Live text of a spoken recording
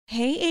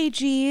Hey,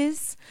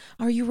 AGs.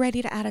 Are you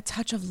ready to add a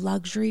touch of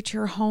luxury to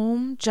your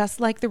home, just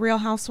like the Real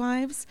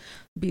Housewives?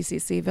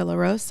 BCC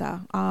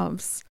Villarosa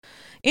OBS.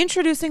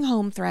 Introducing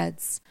Home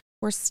Threads,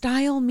 where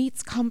style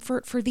meets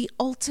comfort for the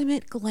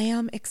ultimate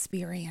glam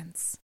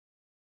experience.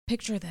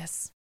 Picture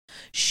this.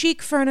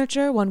 Chic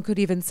furniture, one could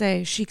even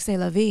say chic c'est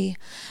la vie,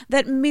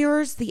 that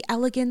mirrors the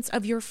elegance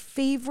of your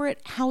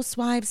favorite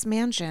housewives'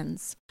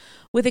 mansions.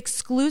 With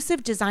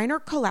exclusive designer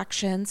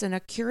collections and a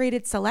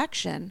curated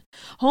selection,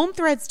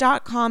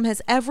 HomeThreads.com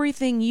has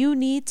everything you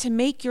need to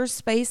make your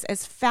space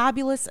as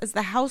fabulous as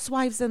the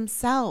housewives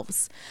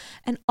themselves,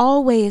 and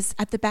always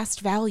at the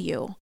best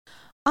value.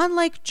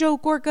 Unlike Joe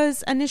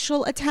Gorga's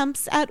initial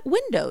attempts at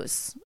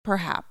windows,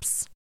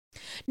 perhaps.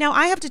 Now,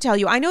 I have to tell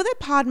you, I know that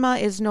Padma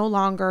is no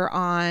longer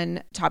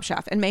on Top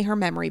Chef, and may her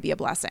memory be a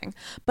blessing,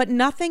 but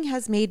nothing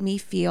has made me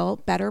feel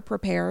better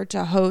prepared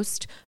to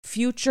host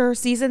future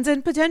seasons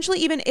and potentially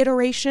even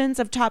iterations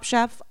of Top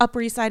Chef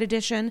Upper East Side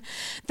Edition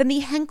than the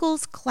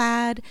Henkel's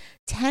Clad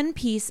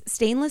 10-piece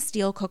stainless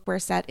steel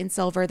cookware set in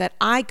silver that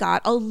I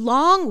got,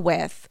 along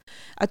with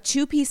a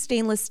 2-piece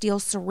stainless steel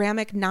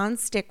ceramic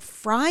nonstick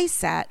fry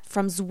set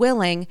from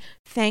Zwilling,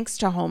 thanks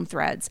to Home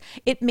Threads.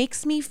 It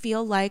makes me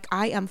feel like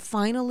I am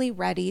finally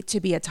ready to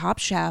be a top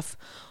chef,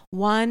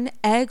 one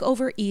egg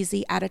over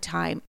easy at a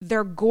time.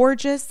 They're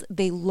gorgeous.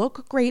 They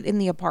look great in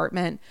the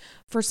apartment.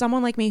 For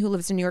someone like me who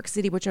lives in New York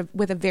City,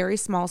 with a very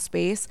small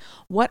space,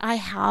 what I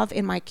have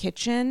in my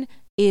kitchen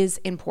is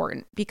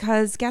important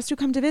because guests who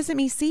come to visit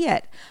me see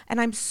it. And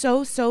I'm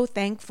so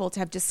thankful to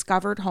have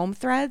discovered Home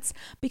Threads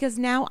because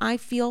now I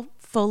feel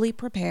fully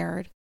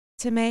prepared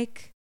to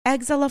make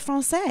eggs a la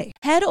Francais.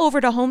 Head over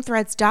to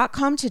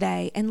HomeThreads.com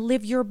today and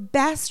live your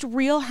best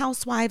Real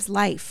Housewives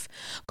life.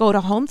 Go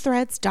to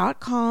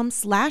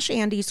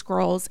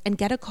HomeThreads.com/AndyScrolls and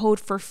get a code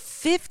for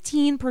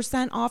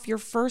 15% off your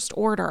first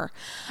order.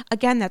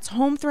 Again, that's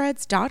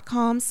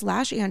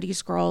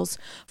HomeThreads.com/AndyScrolls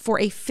for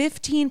a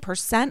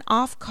 15%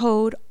 off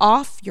code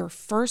off your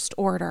first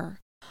order.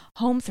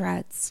 Home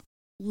Threads.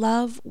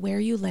 Love where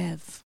you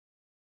live.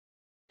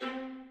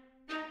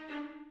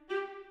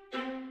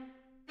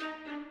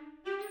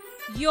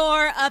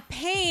 You're a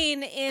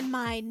pain in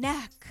my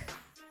neck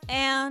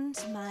and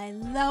my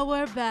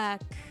lower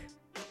back.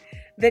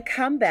 The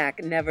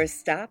comeback never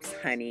stops,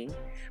 honey,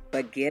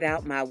 but get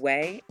out my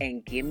way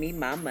and give me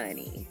my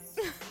money.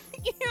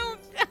 You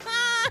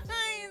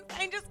guys,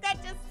 I just got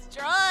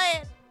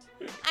destroyed.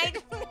 I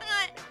got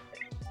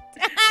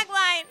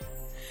tagline.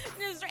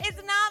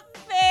 It's not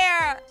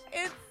fair.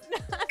 It's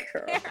not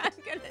fair. I'm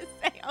going to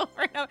say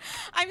over and over.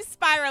 I'm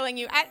spiraling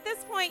you. At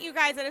this point, you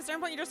guys, at a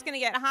certain point, you're just going to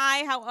get,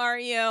 hi, how are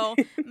you?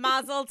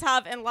 Mazel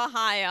tov and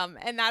lahayim.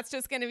 And that's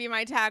just going to be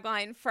my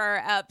tagline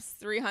for EPs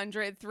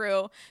 300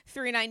 through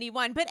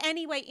 391. But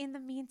anyway, in the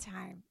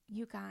meantime,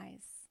 you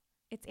guys,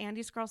 it's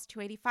Andy Scrolls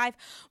 285.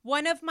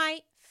 One of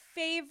my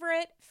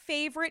favorite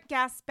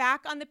guests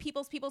back on the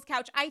People's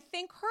Couch. I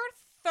think her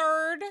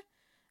third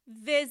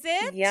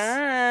visit.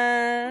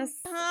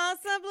 Yes.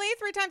 Possibly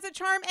 3 times a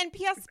charm. And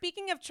P.S.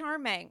 speaking of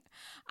charming,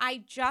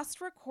 I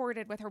just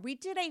recorded with her. We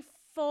did a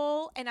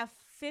full and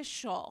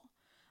official,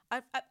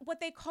 what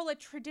they call a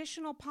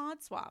traditional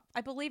pod swap.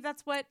 I believe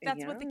that's what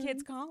the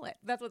kids call it.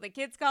 That's what the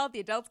kids call it. The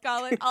adults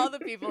call it. All the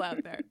people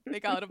out there, they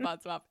call it a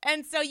pod swap.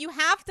 And so you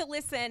have to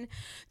listen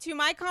to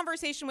my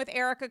conversation with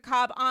Erica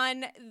Cobb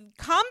on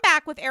Come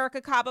Back with Erica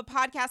Cobb, a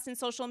podcast and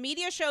social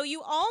media show.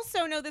 You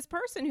also know this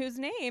person whose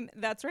name,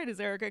 that's right, is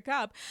Erica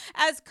Cobb,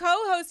 as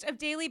co-host of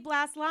Daily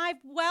Blast Live.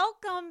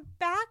 Welcome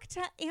back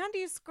to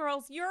Andy's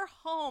Girls. Your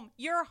home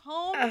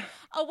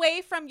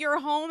away from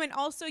your home and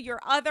also your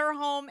other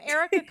home.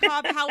 Erica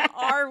Cobb, how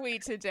are we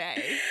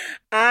today?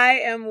 I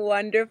am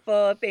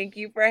wonderful. Thank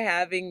you for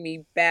having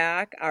me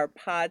back. Our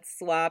pod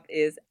swap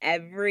is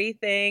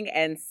everything,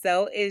 and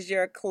so is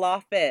your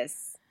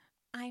Clofus.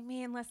 I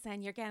mean,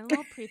 listen, you're getting a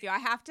little preview, I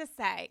have to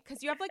say,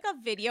 because you have like a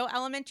video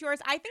element to yours.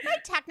 I think I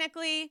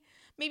technically,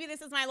 maybe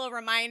this is my little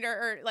reminder,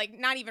 or like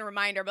not even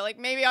reminder, but like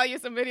maybe I'll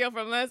use some video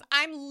from this.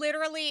 I'm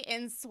literally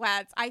in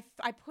sweats. I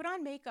put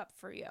on makeup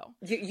for you.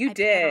 You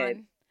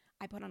did.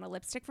 I put on a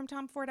lipstick from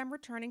Tom Ford. I'm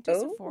returning to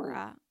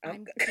Sephora.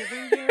 I'm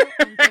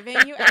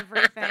giving you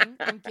everything.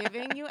 I'm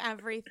giving you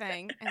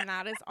everything. And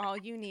that is all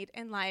you need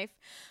in life.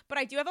 But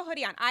I do have a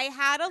hoodie on. I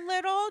had a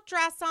little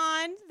dress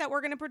on that we're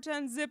going to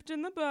pretend zipped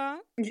in the back.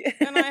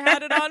 And I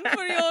had it on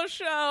for your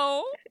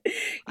show.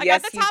 I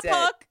got the top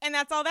hook, and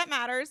that's all that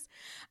matters.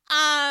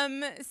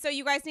 So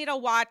you guys need to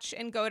watch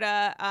and go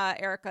to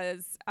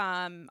Erica's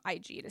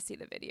IG to see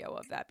the video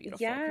of that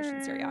beautiful Christian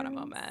Siriano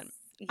moment.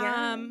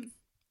 Yes.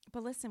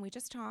 But listen, we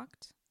just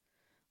talked.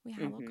 We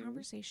had a little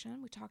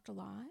conversation. We talked a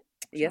lot.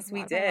 Yes,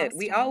 we did.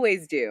 We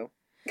always do.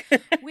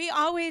 We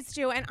always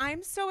do. And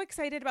I'm so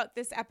excited about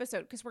this episode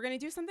because we're going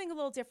to do something a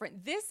little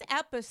different. This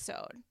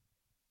episode,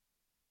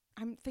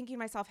 I'm thinking to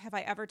myself, have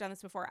I ever done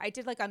this before? I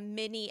did like a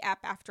mini ep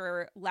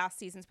after last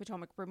season's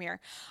Potomac premiere.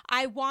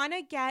 I want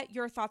to get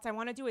your thoughts. I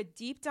want to do a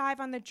deep dive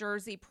on the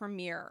Jersey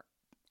premiere.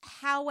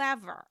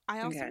 However,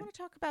 I also want to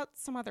talk about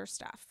some other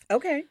stuff.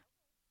 Okay.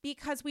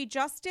 because we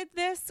just did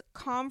this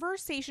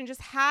conversation,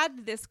 just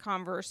had this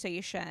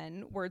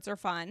conversation, words are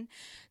fun,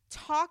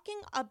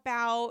 talking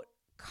about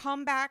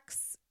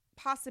comebacks,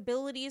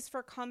 possibilities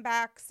for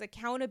comebacks,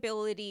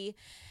 accountability,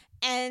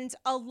 and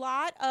a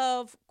lot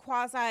of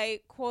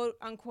quasi quote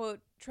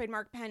unquote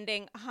trademark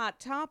pending hot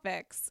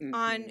topics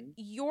on Mm-hmm.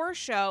 your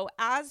show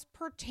as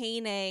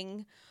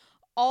pertaining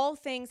all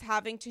things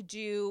having to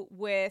do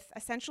with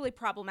essentially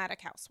problematic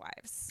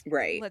housewives.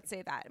 Right. Let's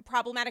say that.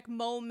 Problematic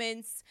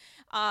moments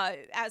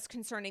as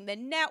concerning the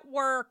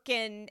network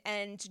and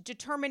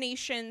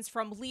determinations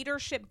from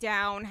leadership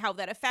down, how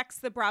that affects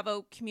the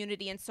Bravo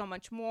community and so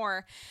much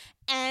more.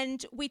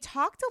 And we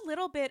talked a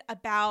little bit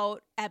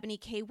about Ebony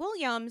K.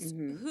 Williams,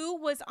 Mm-hmm. who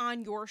was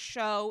on your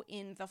show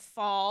in the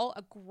fall.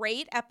 A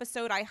great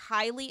episode I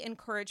highly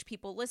encourage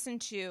people listen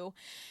to.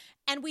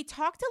 And we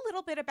talked a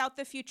little bit about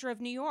the future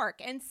of New York.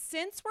 And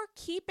since we're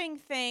keeping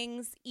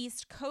things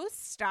East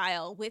Coast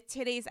style with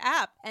today's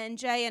app,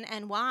 NJ and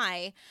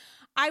NY,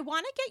 I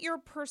want to get your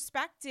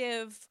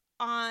perspective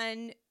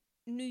on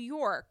New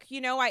York.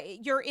 You know,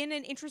 you're in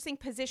an interesting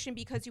position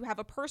because you have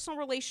a personal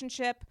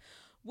relationship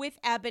with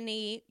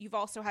Ebony. You've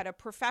also had a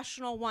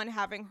professional one,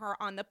 having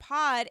her on the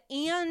pod,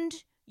 and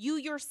you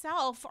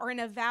yourself are an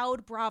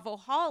avowed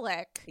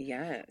Bravoholic.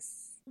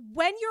 Yes.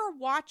 When you're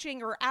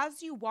watching, or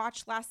as you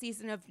watched last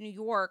season of New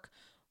York,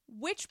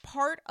 which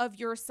part of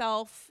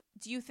yourself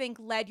do you think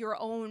led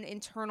your own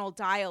internal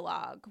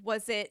dialogue?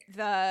 Was it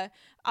the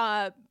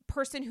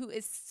person who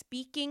is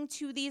speaking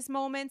to these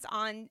moments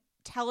on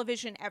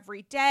television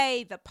every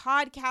day, the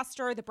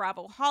podcaster, the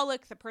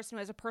Bravoholic, the person who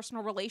has a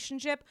personal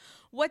relationship?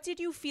 What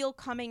did you feel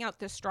coming out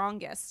the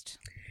strongest?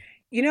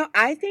 You know,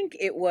 I think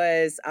it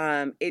was,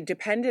 it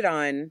depended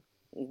on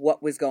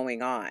what was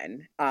going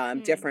on.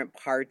 Different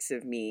parts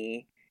of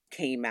me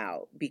came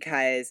out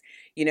because,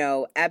 you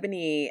know,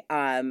 Ebony,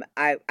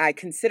 I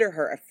consider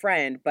her a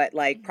friend, but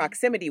like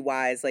proximity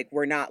wise, like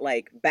we're not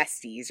like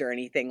besties or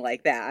anything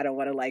like that. I don't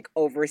want to like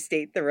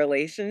overstate the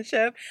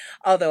relationship,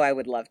 although I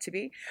would love to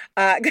be.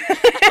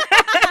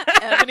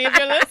 Ebony, if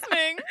you're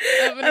listening.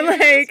 Ebony, I'm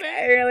like,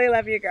 I really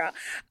love you, girl.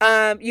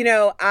 You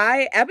know,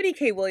 Ebony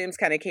K. Williams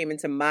kind of came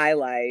into my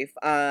life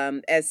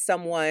as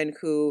someone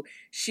who,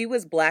 she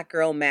was Black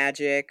girl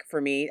magic for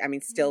me. I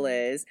mean, still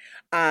is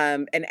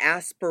an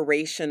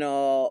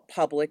aspirational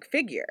public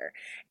figure.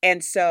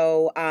 And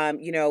so,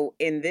 you know,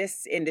 in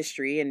this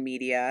industry in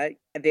media,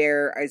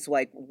 there is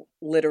like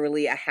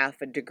literally a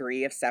half a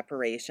degree of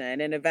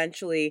separation. And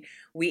eventually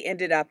we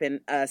ended up in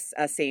a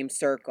same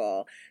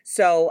circle.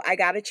 So I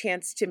got a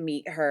chance to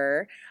meet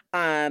her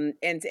and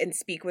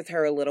speak with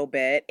her a little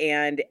bit.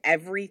 And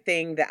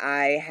everything that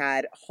I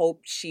had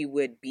hoped she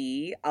would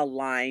be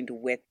aligned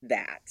with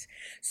that.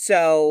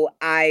 So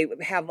I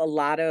have a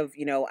lot of,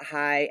 you know,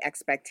 high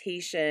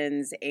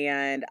expectations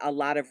and a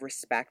lot of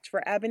respect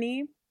for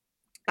Ebony.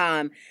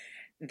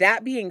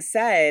 That being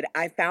said,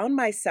 I found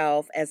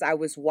myself as I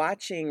was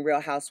watching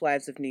Real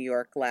Housewives of New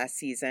York last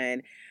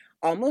season,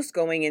 almost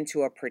going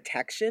into a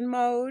protection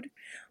mode.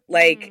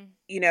 Like,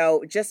 you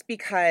know, just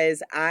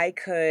because I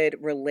could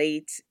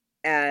relate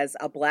as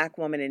a Black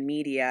woman in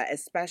media,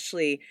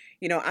 especially,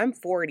 you know, I'm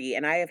 40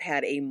 and I have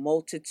had a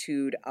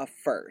multitude of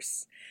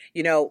firsts,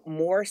 you know,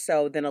 more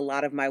so than a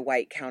lot of my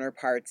white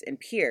counterparts and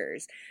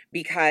peers,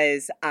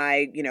 because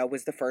I, you know,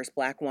 was the first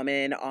Black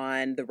woman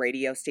on the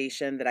radio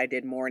station that I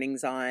did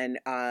mornings on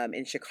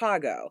in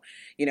Chicago.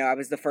 You know, I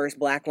was the first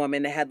Black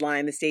woman to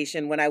headline the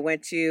station when I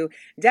went to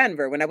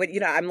Denver. When I went, you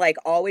know, I'm like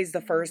always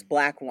the first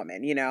Black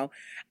woman, you know.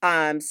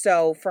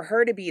 So for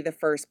her to be the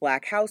first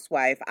Black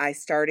housewife, I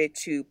started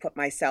to put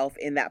myself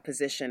in that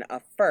position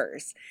of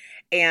first.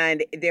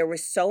 And there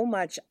was so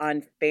much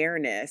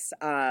unfairness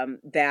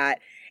that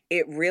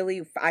it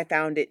really, I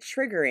found it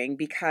triggering,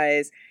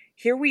 because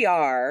here we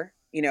are,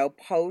 you know,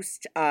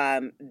 post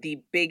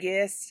the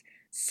biggest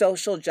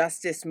social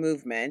justice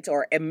movement,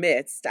 or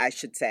amidst, I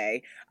should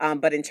say,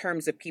 but in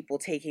terms of people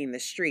taking the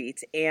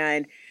streets.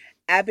 And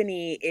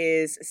Ebony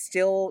is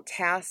still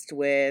tasked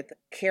with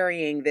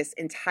carrying this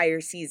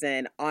entire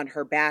season on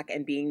her back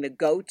and being the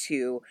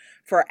go-to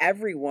for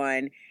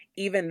everyone,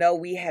 even though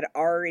we had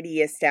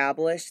already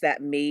established that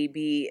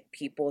maybe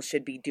people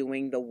should be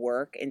doing the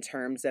work in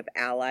terms of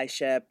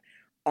allyship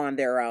on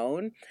their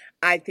own.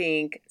 I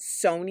think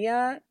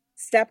Sonia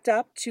stepped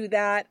up to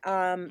that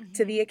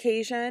to the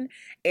occasion,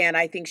 and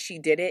I think she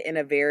did it in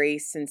a very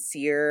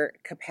sincere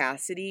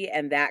capacity,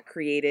 and that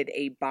created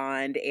a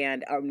bond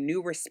and a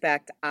new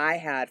respect I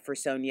had for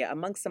Sonia,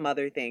 amongst some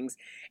other things,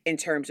 in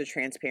terms of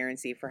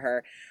transparency for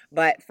her.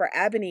 But for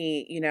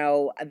Ebony, you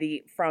know,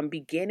 the from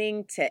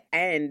beginning to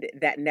end,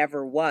 that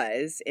never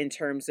was, in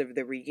terms of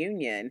the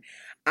reunion,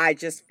 I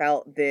just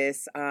felt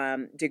this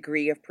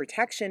degree of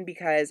protection,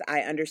 because I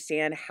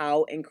understand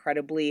how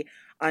incredibly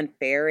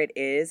unfair it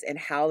is and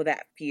how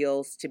that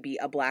feels to be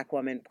a Black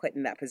woman put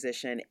in that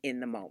position in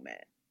the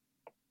moment.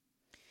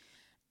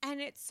 And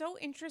it's so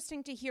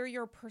interesting to hear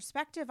your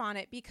perspective on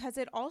it, because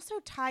it also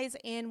ties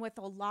in with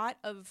a lot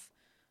of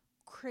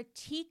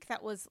critique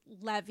that was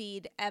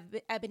levied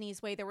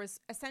Ebony's way. There was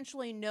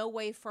essentially no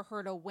way for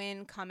her to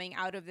win coming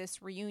out of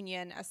this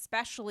reunion,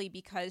 especially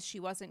because she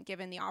wasn't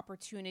given the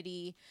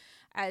opportunity,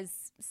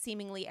 as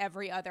seemingly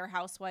every other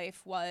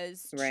housewife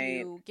was,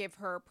 Right. to give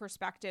her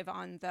perspective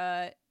on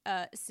the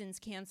since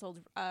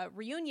canceled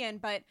reunion.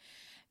 But,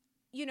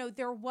 you know,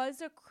 there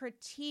was a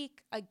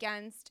critique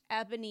against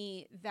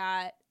Ebony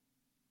that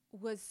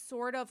was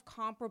sort of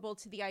comparable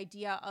to the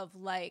idea of,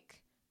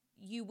 like,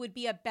 you would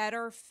be a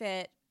better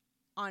fit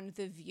on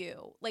The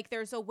View. Like,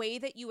 there's a way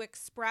that you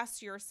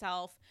express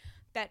yourself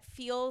that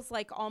feels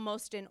like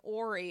almost an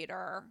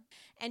orator.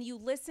 And you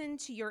listen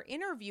to your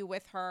interview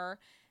with her,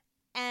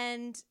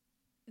 and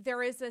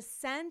there is a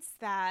sense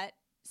that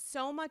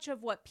so much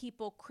of what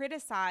people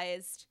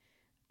criticized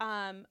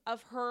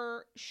of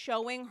her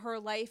showing her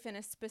life in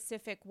a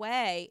specific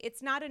way,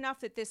 it's not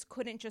enough that this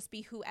couldn't just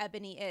be who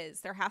Ebony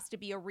is. There has to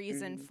be a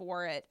reason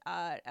for it,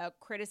 a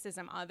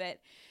criticism of it.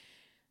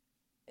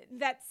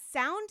 That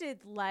sounded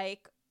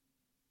like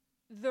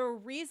the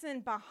reason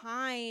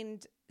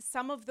behind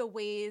some of the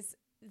ways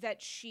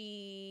that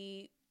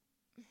she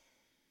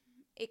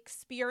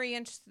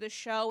experienced the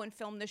show and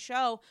filmed the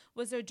show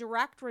was a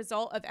direct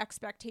result of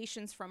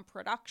expectations from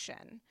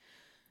production.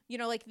 You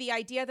know, like the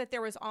idea that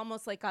there was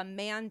almost like a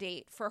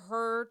mandate for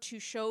her to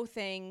show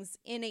things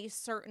in a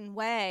certain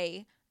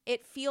way,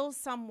 it feels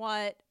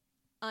somewhat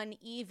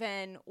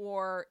uneven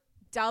or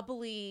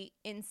doubly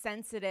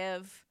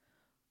insensitive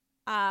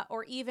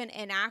or even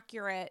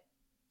inaccurate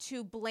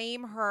to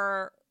blame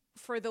her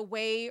for the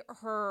way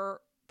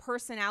her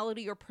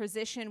personality or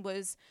position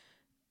was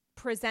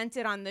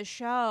presented on the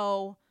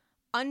show,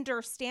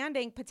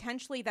 understanding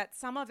potentially that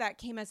some of that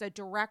came as a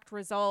direct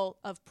result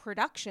of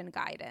production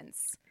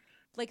guidance.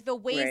 Like the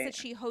ways that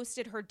she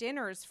hosted her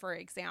dinners, for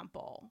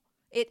example.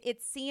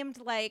 It seemed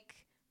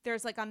like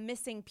there's like a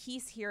missing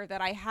piece here that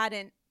I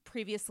hadn't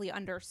previously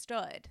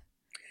understood.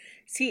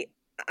 See,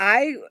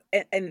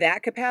 in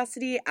that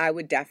capacity, I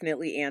would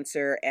definitely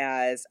answer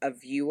as a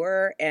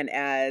viewer and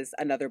as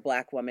another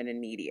Black woman in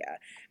media,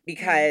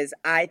 because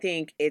I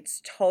think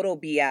it's total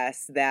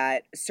BS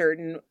that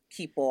certain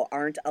people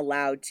aren't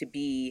allowed to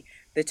be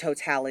the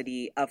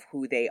totality of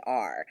who they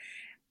are.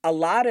 A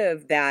lot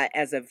of that,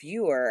 as a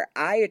viewer,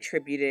 I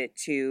attribute it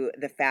to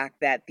the fact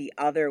that the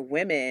other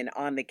women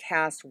on the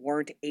cast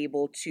weren't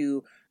able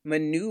to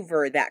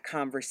maneuver that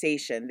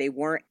conversation. They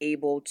weren't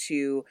able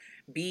to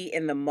be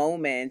in the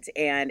moment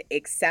and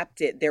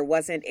accept it. There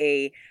wasn't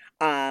a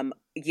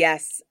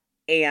yes,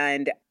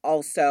 and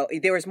also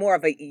there was more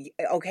of a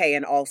okay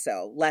and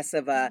also, less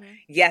of a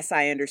yes,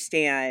 I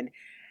understand,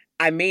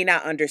 I may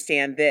not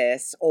understand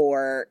this,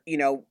 or, you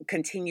know,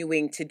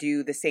 continuing to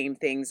do the same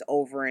things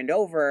over and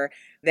over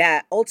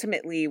that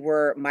ultimately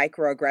were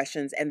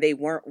microaggressions, and they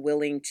weren't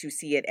willing to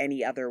see it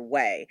any other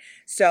way.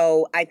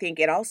 So I think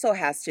it also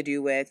has to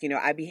do with, you know,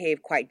 I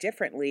behave quite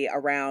differently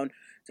around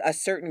a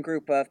certain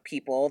group of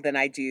people than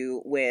I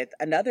do with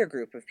another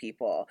group of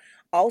people.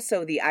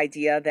 Also, the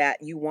idea that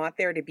you want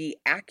there to be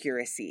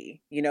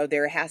accuracy. You know,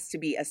 there has to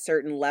be a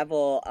certain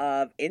level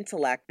of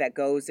intellect that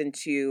goes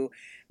into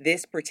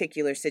this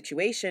particular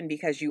situation,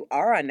 because you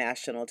are on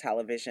national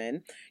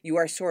television. You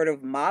are sort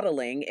of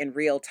modeling in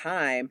real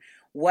time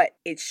what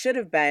it should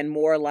have been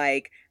more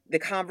like the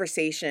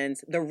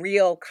conversations, the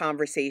real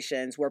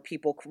conversations where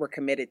people were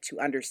committed to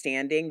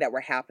understanding that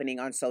were happening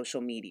on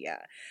social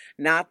media,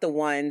 not the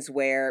ones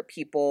where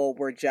people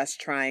were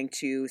just trying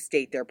to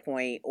state their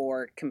point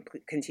or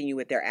continue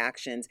with their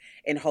actions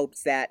in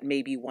hopes that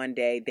maybe one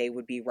day they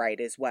would be right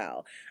as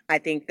well. I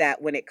think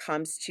that when it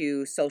comes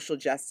to social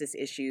justice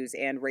issues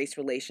and race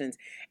relations,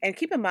 and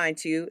keep in mind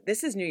too,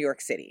 this is New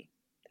York City.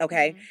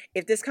 Okay.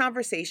 If this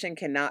conversation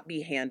cannot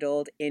be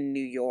handled in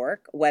New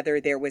York, whether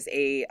there was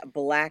a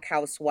Black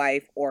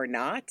housewife or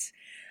not,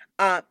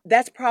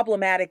 that's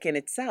problematic in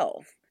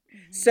itself.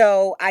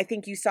 So I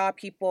think you saw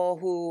people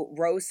who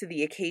rose to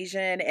the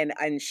occasion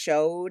and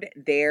showed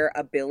their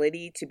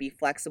ability to be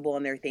flexible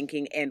in their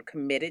thinking and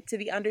committed to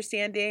the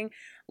understanding,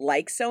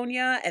 like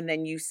Sonia. And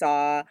then you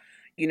saw,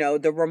 you know,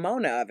 the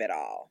Ramona of it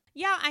all.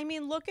 Yeah, I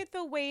mean, look at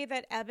the way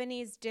that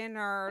Ebony's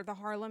dinner, the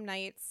Harlem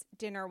Nights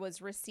dinner, was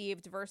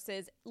received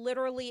versus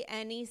literally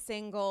any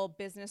single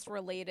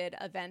business-related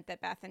event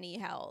that Bethany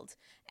held.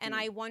 And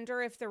I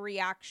wonder if the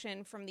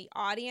reaction from the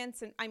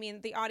audience, and I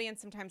mean, the audience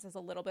sometimes has a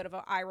little bit of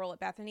an eye roll at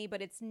Bethany,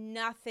 but it's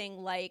nothing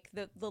like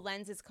the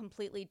lens is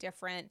completely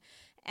different,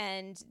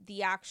 and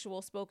the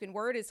actual spoken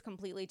word is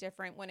completely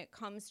different when it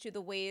comes to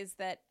the ways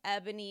that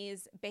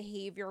Ebony's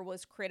behavior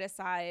was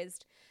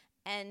criticized,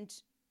 and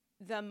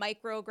the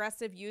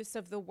microaggressive use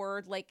of the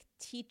word like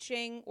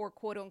teaching or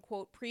quote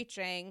unquote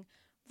preaching,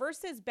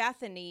 versus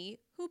Bethany,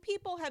 who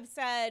people have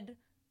said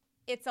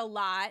it's a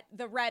lot.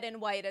 The red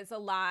and white is a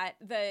lot.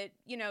 The,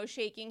 you know,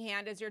 shaking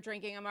hand as you're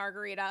drinking a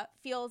margarita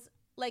feels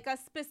like a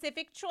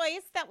specific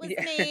choice that was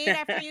made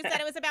after you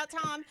said it was about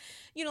Tom,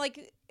 you know,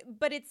 like,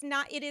 but it's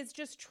not, it is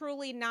just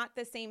truly not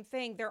the same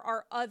thing. There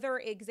are other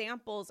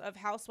examples of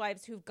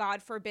housewives who,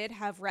 God forbid,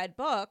 have read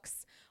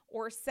books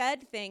or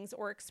said things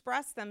or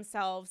expressed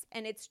themselves,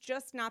 and it's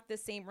just not the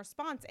same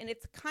response. And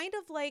it's kind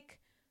of like,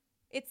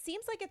 it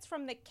seems like it's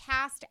from the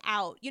cast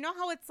out. You know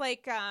how it's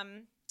like,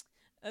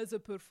 as a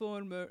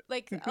performer,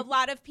 like a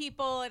lot of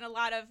people and a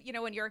lot of,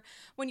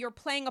 when you're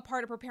playing a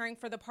part or preparing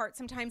for the part,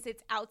 sometimes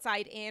it's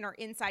outside in or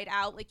inside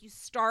out. Like you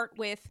start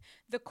with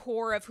the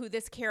core of who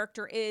this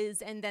character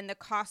is, and then the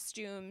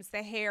costumes,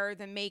 the hair,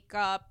 the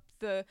makeup,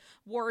 the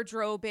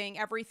wardrobing,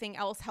 everything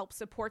else helps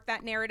support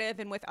that narrative.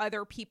 And with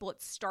other people,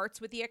 it starts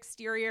with the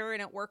exterior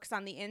and it works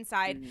on the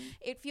inside. Mm-hmm.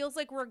 It feels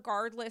like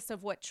regardless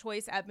of what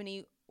choice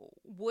Ebony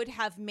would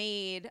have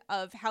made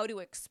of how to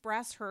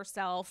express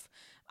herself,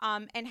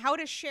 and how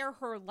to share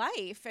her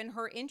life and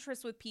her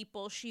interests with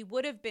people, she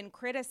would have been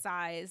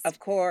criticized. Of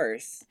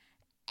course.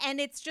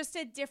 And it's just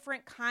a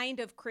different kind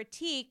of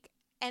critique.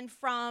 And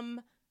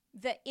from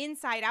the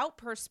inside out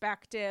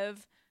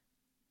perspective,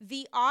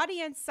 the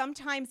audience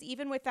sometimes,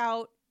 even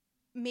without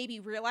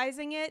maybe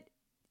realizing it,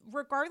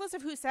 regardless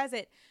of who says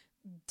it,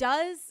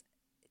 does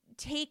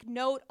take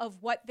note of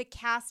what the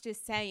cast is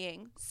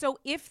saying. So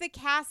if the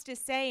cast is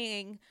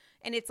saying,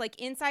 and it's like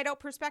inside out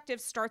perspective,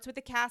 starts with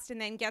the cast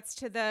and then gets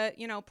to the,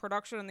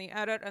 production and the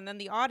edit and then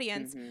the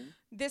audience,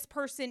 this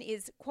person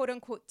is quote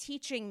unquote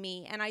teaching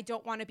me and I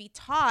don't want to be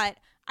taught.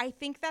 I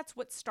think that's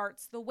what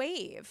starts the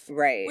wave.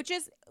 Right. Which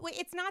is,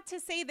 it's not to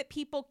say that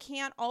people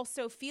can't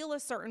also feel a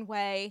certain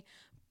way,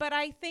 but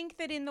I think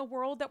that in the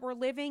world that we're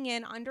living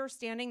in,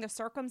 understanding the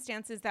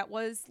circumstances that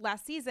was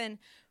last season,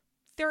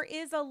 there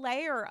is a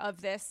layer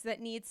of this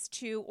that needs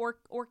to or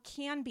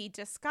can be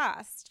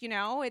discussed.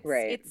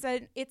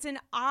 It's an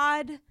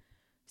odd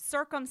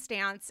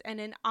circumstance and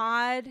an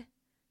odd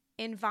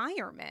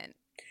environment.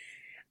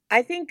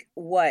 I think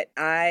what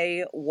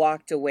I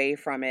walked away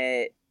from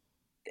it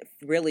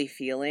really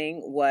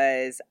feeling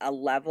was a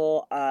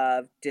level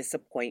of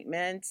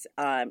disappointment,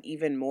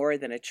 even more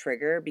than a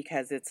trigger,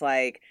 because it's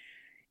like,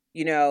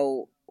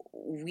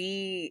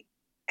 we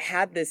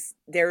had this,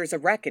 there's a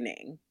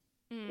reckoning.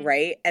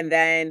 Right. And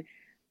then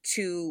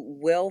to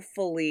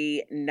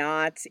willfully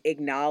not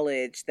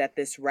acknowledge that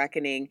this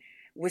reckoning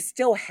was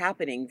still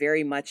happening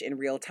very much in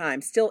real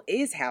time, still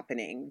is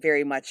happening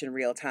very much in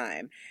real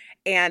time.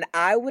 And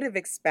I would have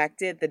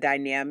expected the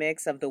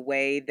dynamics of the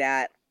way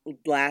that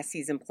last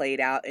season played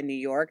out in New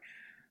York.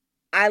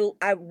 I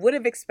would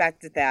have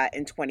expected that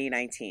in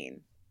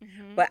 2019,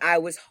 but I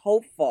was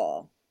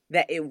hopeful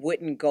that it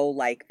wouldn't go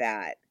like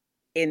that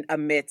in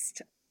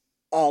amidst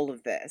all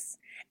of this,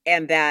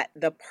 and that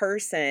the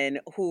person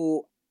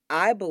who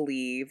I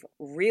believe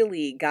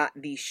really got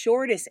the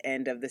shortest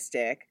end of the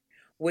stick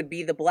would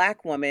be the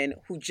Black woman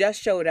who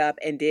just showed up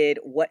and did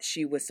what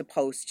she was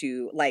supposed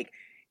to,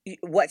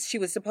 what she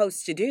was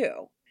supposed to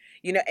do,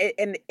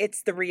 and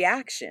it's the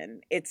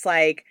reaction. It's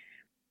like,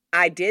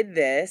 I did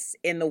this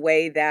in the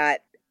way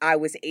that I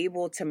was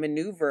able to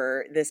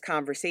maneuver this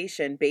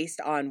conversation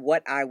based on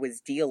what I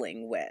was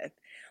dealing with.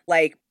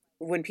 Like,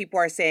 when people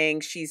are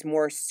saying she's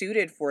more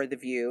suited for The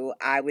View,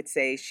 I would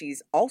say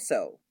she's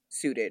also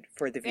suited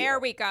for The View. There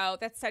we go.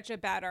 That's such a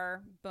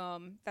better,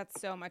 boom. That's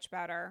so much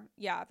better.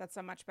 Yeah, that's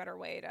a much better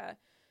way to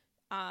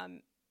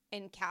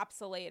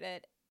encapsulate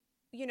it.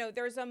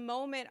 There's a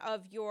moment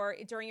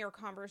during your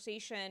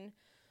conversation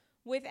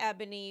with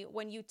Ebony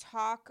when you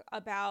talk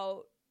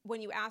about,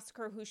 when you ask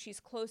her who she's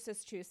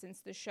closest to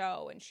since the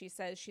show, and she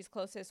says she's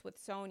closest with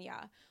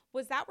Sonia.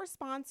 Was that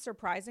response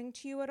surprising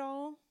to you at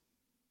all?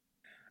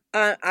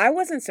 I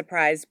wasn't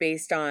surprised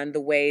based on the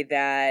way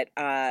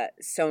that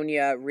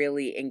Sonia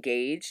really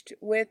engaged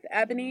with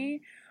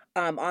Ebony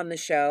on the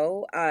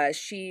show.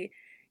 She,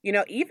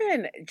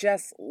 even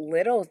just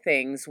little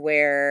things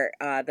where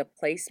the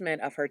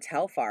placement of her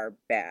Telfar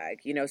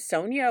bag,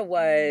 Sonia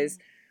was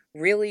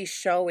really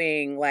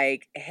showing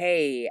like,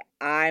 hey,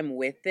 I'm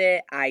with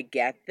it. I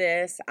get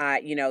this.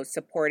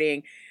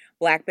 Supporting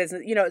Black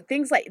business,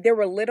 things like, there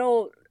were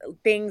little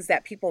things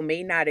that people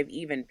may not have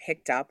even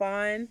picked up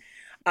on.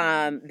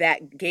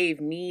 That gave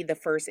me the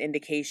first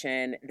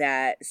indication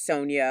that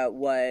Sonia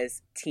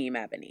was Team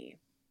Ebony.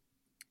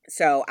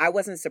 So I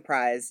wasn't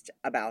surprised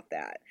about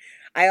that.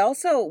 I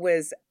also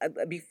was,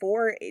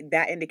 before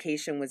that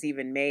indication was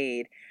even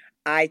made,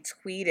 I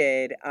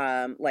tweeted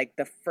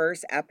the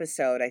first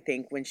episode, I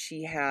think, when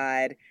she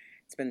had,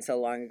 it's been so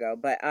long ago,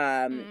 but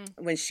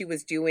when she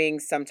was doing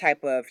some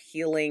type of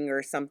healing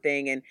or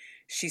something, and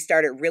she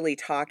started really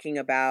talking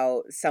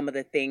about some of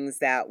the things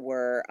that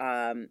were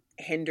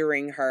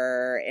hindering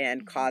her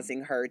and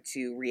causing her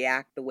to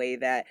react the way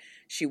that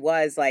she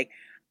was. Like,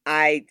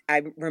 I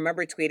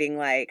remember tweeting,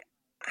 like,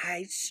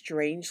 I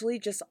strangely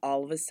just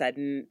all of a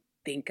sudden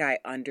think I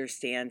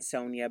understand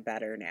Sonia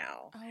better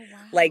now. Oh, wow.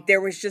 Like,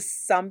 there was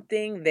just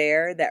something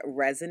there that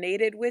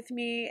resonated with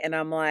me, and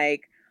I'm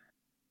like,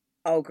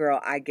 oh, girl,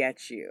 I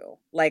get you.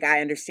 Like, I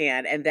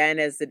understand. And then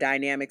as the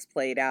dynamics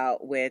played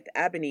out with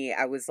Ebony,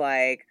 I was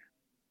like,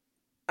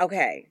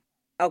 okay,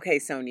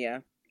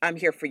 Sonia, I'm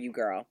here for you,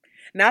 girl.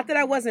 Not that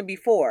I wasn't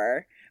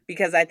before,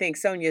 because I think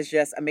Sonia's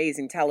just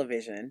amazing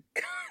television.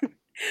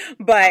 Oh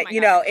but my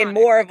God, in iconic,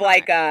 more of iconic.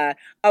 like a,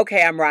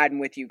 okay, I'm riding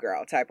with you,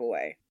 girl type of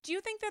way. Do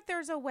you think that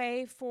there's a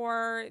way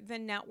for the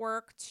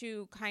network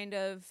to kind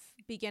of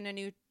begin a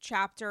new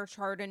chapter,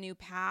 chart a new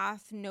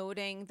path,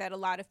 noting that a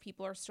lot of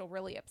people are still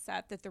really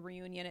upset that the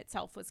reunion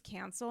itself was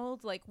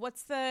canceled? Like, what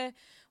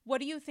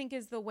do you think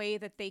is the way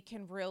that they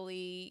can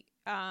really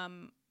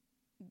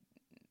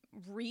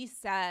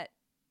reset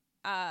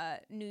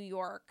New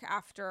York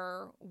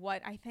after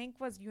what I think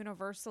was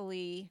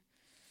universally,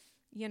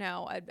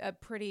 a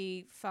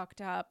pretty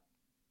fucked up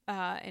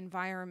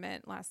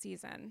environment last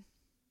season?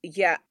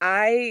 Yeah,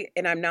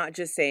 and I'm not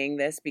just saying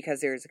this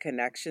because there's a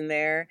connection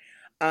there.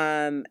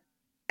 Um,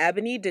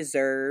 Ebony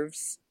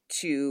deserves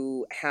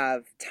to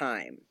have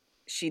time.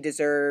 She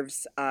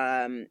deserves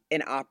an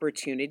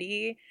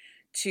opportunity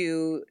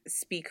to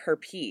speak her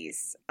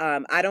piece.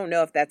 I don't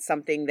know if that's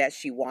something that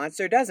she wants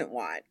or doesn't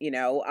want,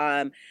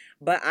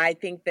 but I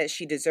think that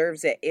she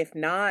deserves it, if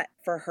not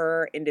for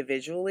her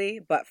individually,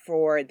 but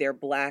for their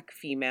Black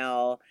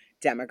female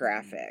Mm-hmm.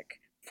 demographic,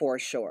 for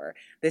sure.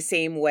 The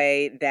same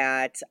way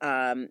that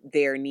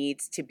there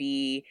needs to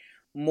be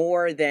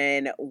more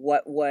than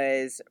what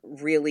was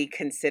really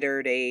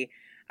considered a,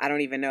 I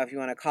don't even know if you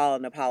want to call it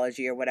an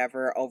apology or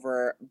whatever,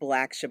 over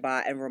Black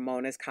Shabbat and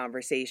Ramona's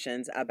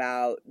conversations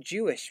about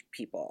Jewish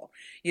people.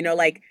 Mm-hmm.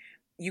 Like,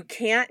 you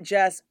can't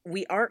just,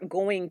 we aren't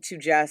going to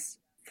just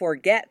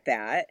forget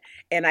that.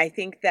 And I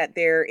think that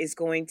there is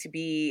going to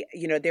be,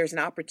 there's an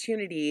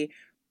opportunity,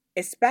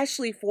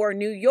 especially for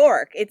New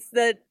York. It's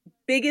the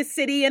biggest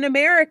city in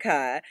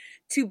America,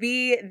 to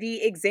be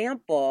the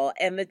example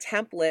and the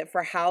template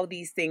for how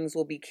these things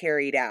will be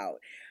carried out.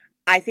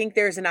 I think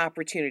there's an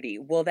opportunity.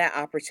 Will that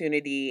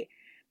opportunity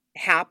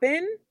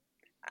happen?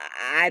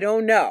 I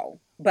don't know.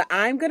 But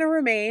I'm going to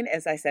remain,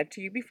 as I said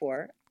to you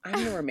before, I'm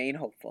going to remain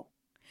hopeful.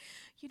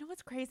 You know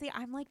what's crazy?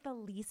 I'm like the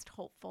least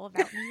hopeful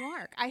about New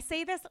York. I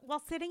say this while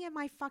sitting in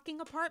my fucking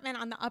apartment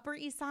on the Upper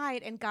East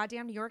Side in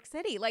goddamn New York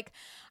City. Like,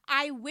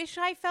 I wish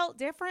I felt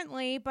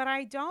differently, but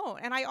I don't.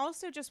 And I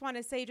also just want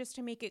to say, just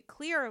to make it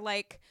clear,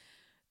 like,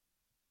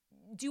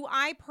 do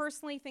I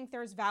personally think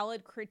there's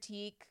valid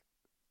critique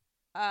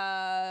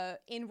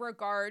in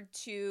regard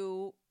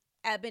to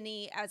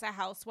Ebony as a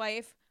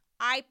housewife?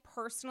 I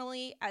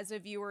personally, as a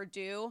viewer,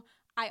 do.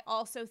 I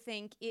also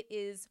think it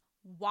is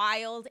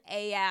wild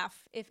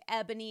AF if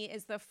Ebony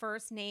is the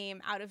first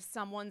name out of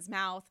someone's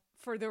mouth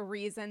for the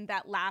reason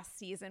that last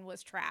season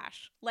was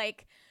trash.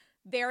 Like,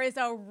 there is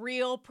a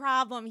real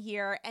problem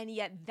here, and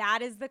yet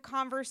that is the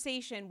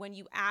conversation when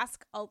you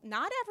ask,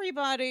 not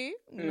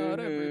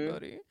Mm-hmm.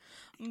 everybody,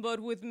 but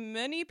with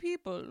many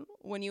people,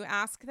 when you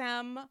ask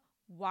them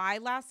why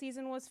last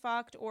season was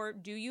fucked, or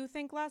do you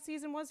think last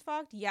season was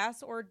fucked?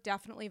 Yes, or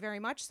definitely very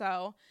much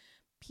so.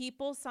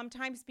 People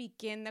sometimes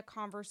begin the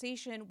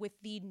conversation with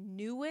the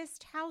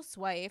newest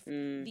housewife,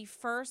 Mm. the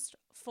first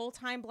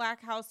full-time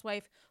Black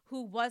housewife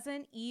who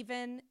wasn't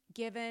even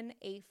given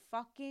a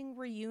fucking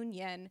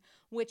reunion,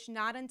 which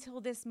not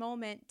until this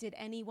moment did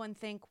anyone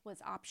think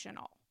was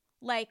optional.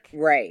 Like,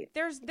 Right.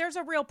 there's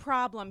a real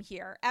problem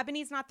here.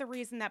 Ebony's not the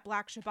reason that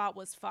Black Shabbat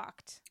was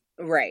fucked.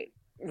 Right.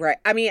 Right.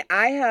 I mean,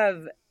 I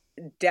have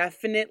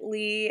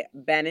definitely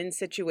been in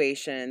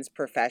situations,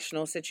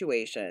 professional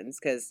situations,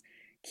 because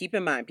keep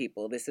in mind,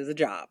 people, this is a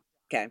job.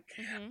 Okay.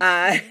 Mm-hmm.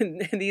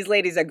 Mm-hmm. These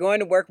ladies are going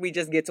to work. We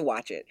just get to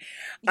watch it.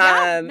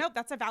 Yeah, Um, no,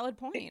 that's a valid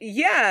point.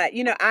 yeah.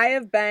 I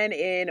have been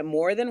in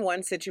more than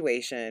one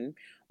situation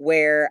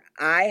where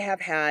I have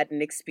had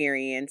an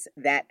experience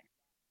that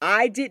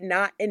I did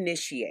not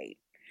initiate,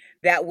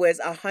 that was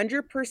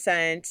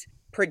 100%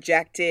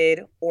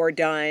 projected or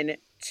done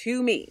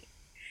to me.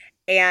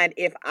 And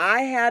if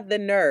I had the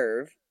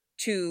nerve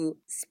to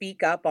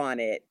speak up on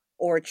it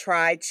or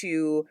try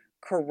to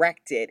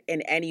correct it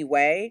in any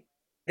way,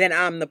 then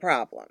I'm the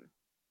problem.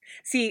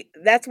 See,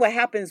 that's what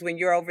happens when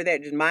you're over there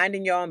just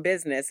minding your own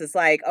business. It's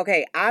like,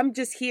 okay, I'm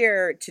just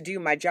here to do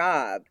my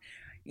job.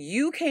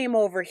 You came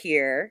over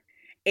here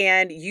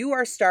and you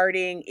are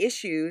starting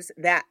issues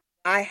that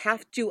I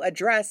have to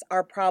address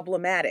are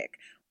problematic,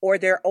 or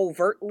they're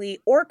overtly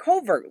or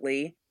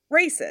covertly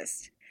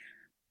racist.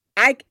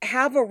 I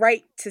have a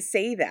right to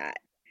say that.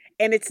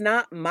 And it's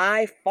not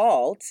my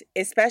fault,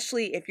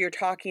 especially if you're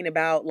talking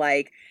about,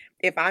 like,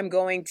 if I'm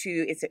going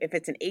to, if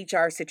it's an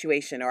HR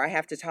situation or I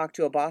have to talk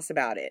to a boss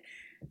about it,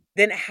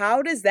 then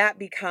how does that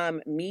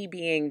become me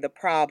being the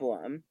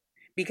problem?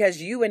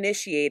 Because you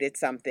initiated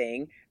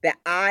something that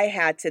I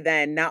had to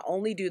then not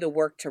only do the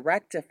work to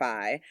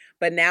rectify,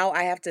 but now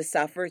I have to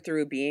suffer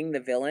through being the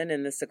villain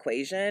in this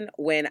equation,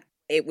 when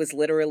it was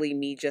literally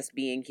me just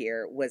being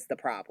here was the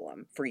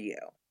problem for you.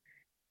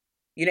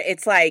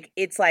 It's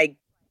like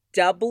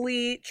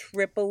doubly,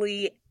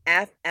 triply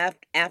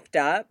effed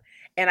up.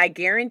 And I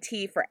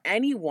guarantee for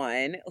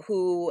anyone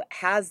who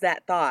has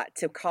that thought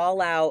to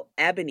call out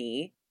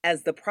Ebony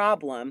as the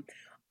problem,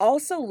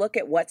 also look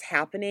at what's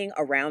happening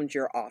around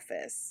your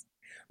office.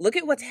 Look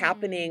at what's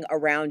happening Mm.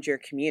 around your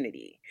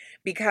community.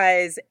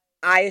 Because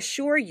I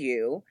assure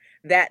you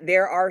that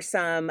there are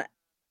some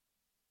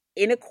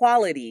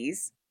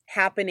inequalities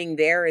happening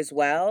there as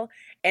well.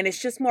 And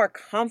it's just more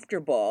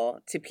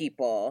comfortable to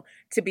people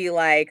to be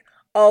like,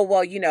 oh,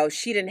 well,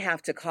 she didn't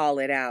have to call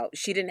it out.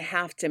 She didn't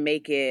have to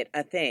make it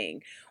a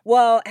thing.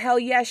 Well, hell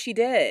yes, she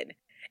did.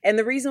 And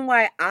the reason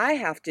why I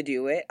have to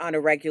do it on a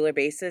regular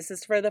basis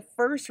is for the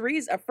first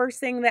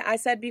thing that I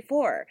said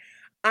before.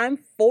 I'm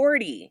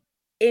 40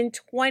 in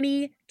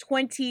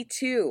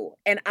 2022,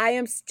 and I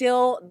am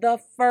still the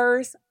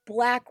first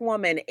Black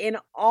woman in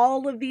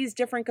all of these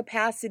different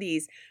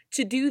capacities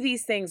to do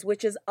these things,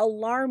 which is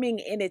alarming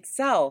in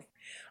itself.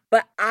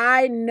 But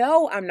I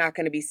know I'm not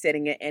going to be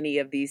sitting in any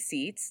of these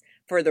seats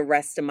for the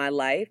rest of my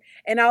life.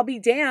 And I'll be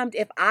damned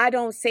if I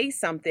don't say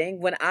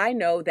something when I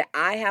know that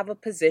I have a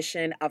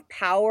position of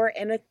power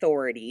and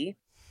authority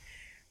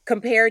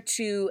compared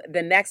to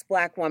the next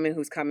Black woman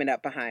who's coming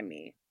up behind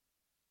me.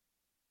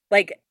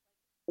 Like,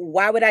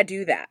 why would I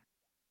do that?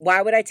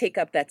 Why would I take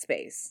up that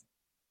space?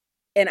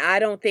 And I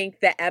don't think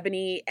that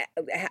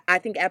I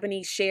think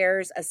Ebony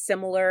shares a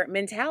similar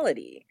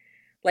mentality.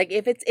 Like,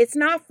 if it's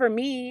not for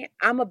me,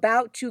 I'm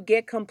about to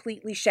get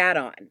completely shat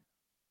on.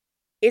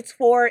 It's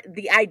for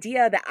the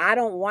idea that I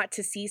don't want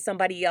to see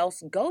somebody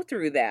else go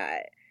through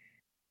that.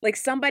 Like,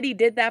 somebody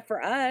did that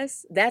for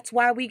us. That's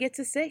why we get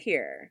to sit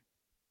here.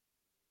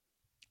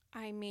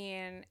 I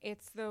mean,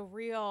 it's the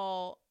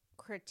real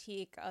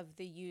critique of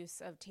the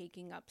use of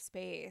taking up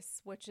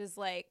space, which is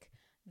like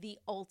the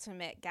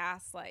ultimate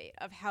gaslight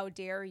of how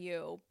dare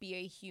you be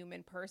a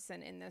human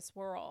person in this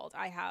world.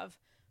 I have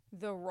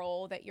the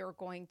role that you're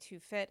going to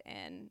fit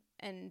in,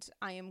 and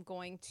I am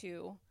going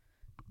to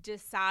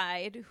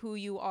decide who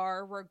you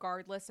are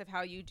regardless of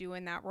how you do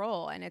in that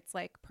role. And it's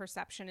like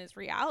perception is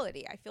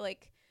reality. I feel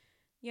like,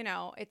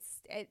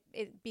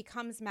 it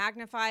becomes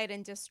magnified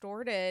and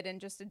distorted and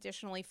just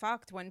additionally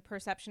fucked when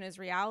perception is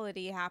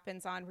reality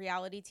happens on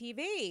reality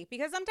TV,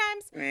 because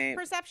sometimes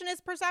perception is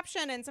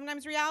perception and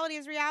sometimes reality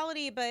is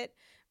reality, but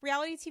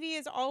reality TV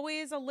is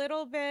always a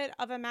little bit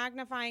of a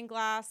magnifying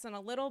glass and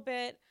a little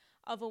bit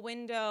of a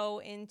window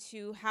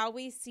into how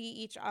we see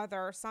each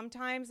other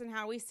sometimes and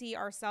how we see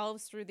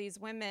ourselves through these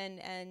women.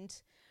 And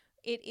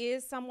it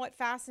is somewhat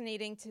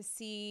fascinating to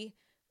see,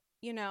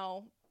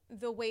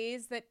 the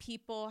ways that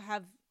people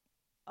have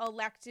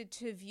elected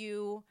to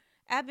view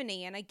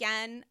Ebony. And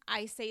again,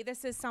 I say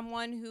this as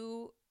someone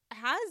who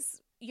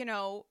has,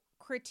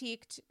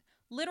 critiqued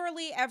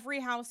literally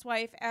every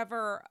housewife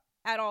ever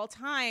at all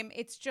time.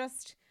 It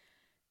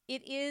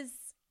is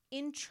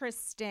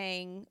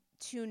interesting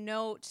to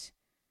note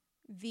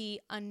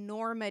the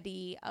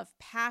enormity of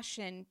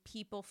passion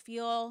people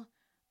feel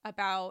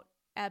about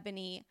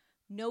Ebony,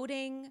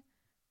 noting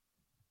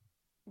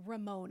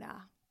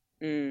Ramona.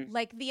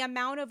 Like the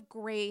amount of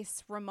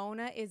grace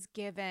Ramona is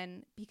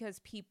given because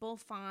people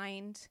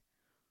find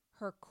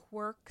her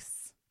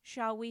quirks,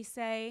 shall we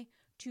say,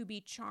 to be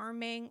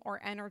charming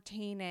or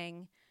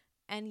entertaining,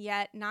 and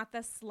yet not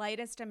the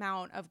slightest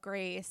amount of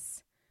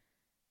grace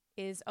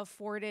is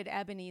afforded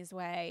Ebony's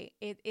way.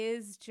 It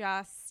is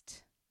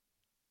just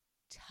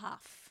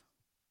tough.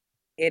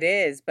 It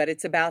is, but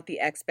it's about the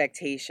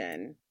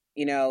expectation.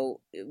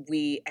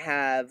 We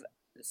have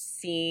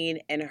seen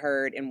and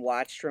heard and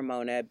watched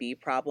Ramona be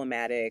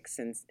problematic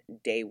since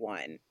day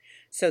one.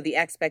 So the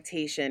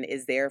expectation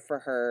is there for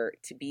her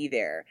to be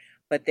there.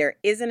 But there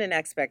isn't an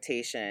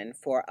expectation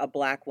for a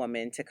Black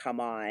woman to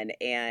come on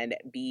and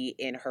be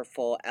in her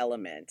full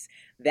element.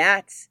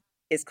 That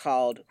is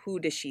called Who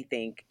Does She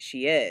Think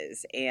She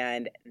Is?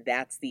 And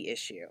that's the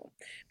issue.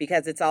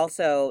 Because it's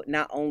also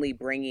not only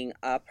bringing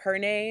up her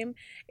name,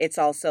 it's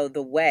also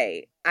the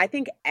way. I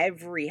think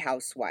every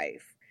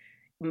housewife,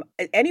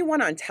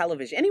 anyone on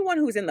television, anyone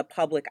who's in the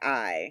public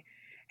eye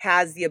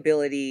has the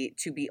ability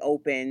to be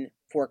open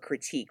for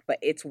critique, but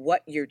it's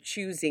what you're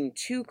choosing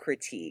to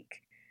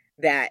critique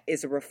that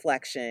is a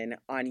reflection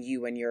on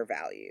you and your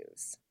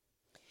values.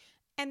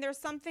 And there's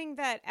something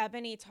that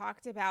Ebony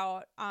talked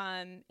about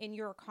in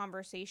your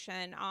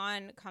conversation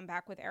on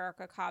Comeback with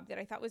Erica Cobb that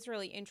I thought was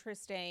really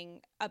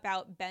interesting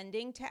about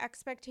bending to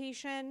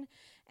expectation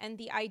and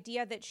the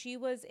idea that she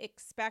was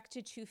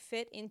expected to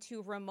fit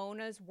into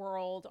Ramona's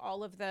world.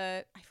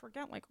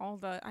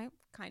 I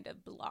kind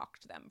of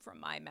blocked them from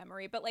my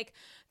memory, but like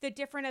the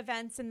different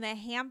events in the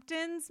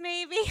Hamptons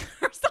maybe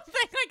or something,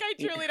 like I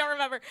truly don't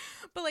remember.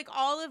 But like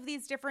all of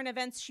these different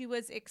events she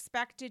was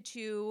expected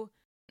to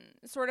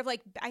sort of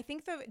like, I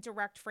think the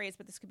direct phrase,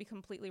 but this could be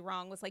completely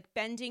wrong, was like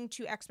bending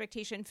to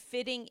expectation,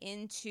 fitting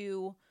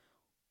into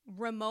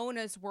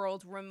Ramona's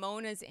world,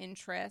 Ramona's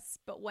interests.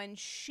 But when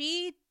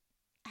she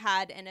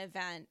had an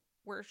event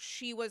where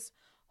she was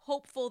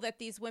hopeful that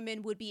these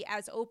women would be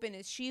as open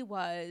as she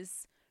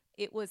was,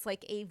 it was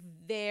like a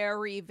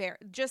very, very,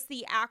 just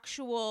the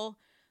actual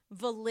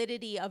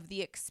validity of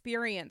the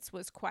experience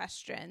was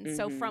questioned. Mm-hmm.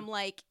 So from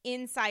like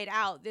inside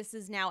out, this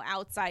is now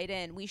outside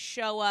in. We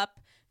show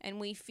up and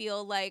we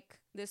feel like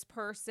this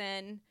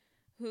person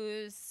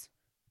who's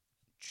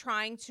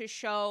trying to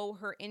show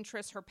her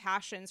interests, her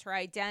passions, her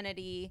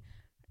identity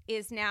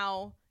is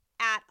now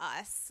at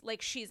us,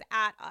 like she's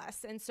at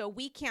us. And so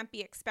we can't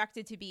be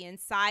expected to be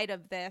inside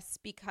of this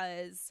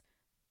because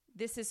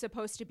this is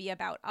supposed to be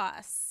about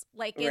us.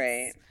 Like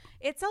Right.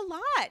 it's a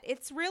lot.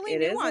 It's really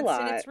It is a nuanced, and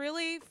lot. it's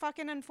really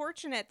fucking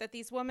unfortunate that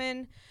these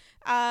women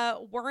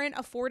weren't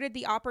afforded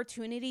the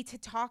opportunity to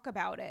talk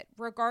about it,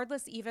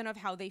 regardless even of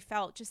how they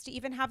felt. Just to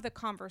even have the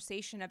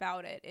conversation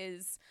about it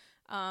is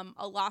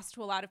a loss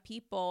to a lot of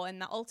people.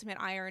 And the ultimate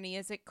irony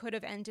is it could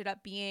have ended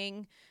up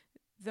being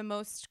the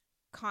most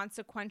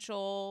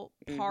consequential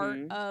part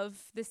Mm-hmm. of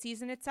the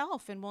season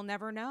itself, and we'll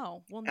never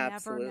know. We'll never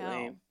Absolutely.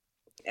 know.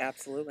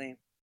 Absolutely.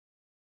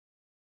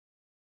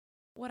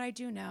 What I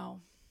do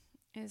know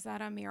is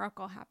that a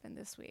miracle happened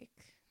this week,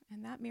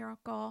 and that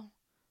miracle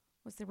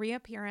was the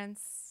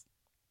reappearance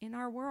in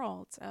our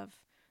world of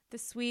the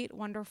sweet,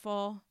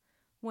 wonderful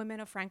women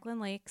of Franklin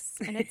Lakes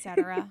and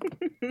etc.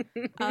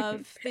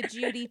 of the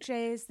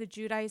Giudices, the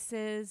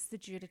Judices, the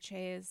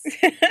Judices,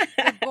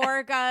 the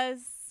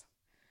Gorgas,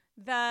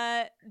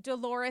 the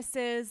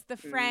Doloreses, the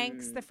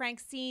Franks, the Frank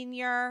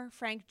Sr.,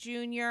 Frank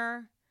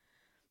Jr.,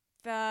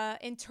 the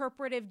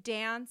interpretive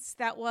dance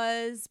that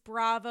was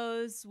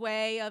Bravo's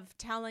way of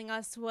telling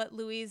us what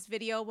Louis'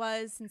 video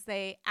was, since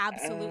they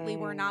absolutely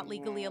were not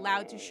legally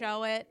allowed to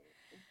show it.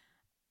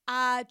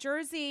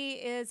 Jersey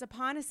is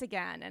upon us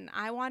again, and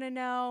I want to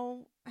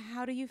know,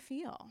 how do you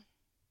feel?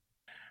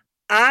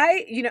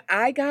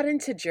 I got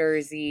into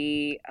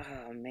Jersey.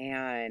 Oh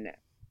man,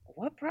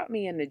 what brought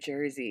me into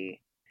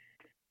Jersey?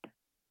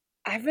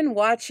 I've been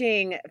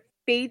watching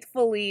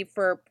faithfully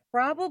for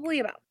probably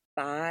about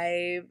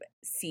 5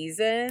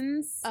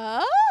 seasons.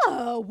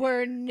 Oh,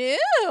 we're new.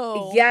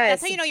 That's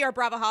Yes. how you know you're a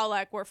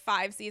Bravoholic. We're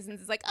 5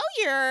 seasons. It's like,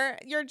 oh,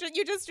 you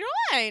just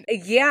joined.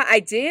 Yeah, I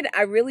did.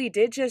 I really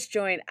did just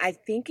join. I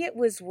think it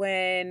was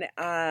when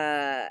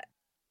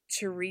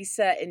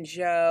Teresa and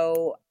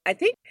Joe, I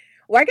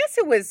guess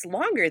it was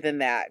longer than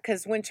that,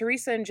 because when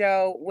Teresa and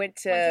Joe went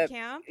to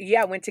camp.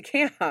 Yeah, went to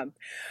camp.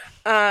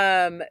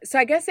 So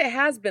I guess it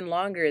has been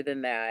longer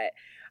than that.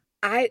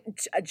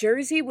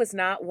 Jersey was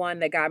not one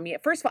that got me.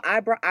 First of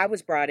all, I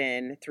was brought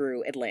in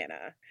through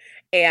Atlanta,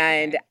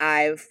 and Okay.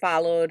 I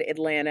followed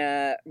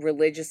Atlanta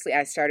religiously.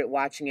 I started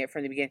watching it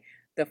from the beginning.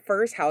 The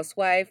first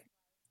housewife,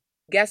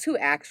 guess who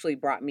actually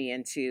brought me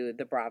into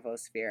the Bravo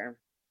sphere?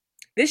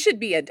 This should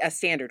be a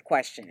standard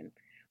question.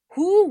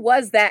 Who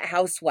was that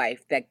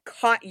housewife that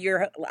caught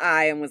your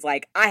eye and was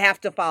like, I have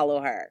to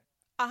follow her?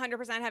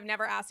 100% have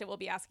never asked it. We'll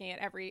be asking it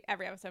every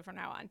episode from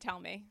now on. Tell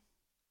me.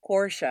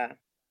 Portia.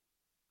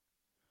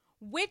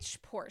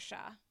 Which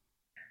Portia?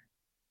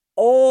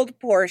 Old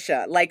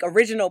Portia, like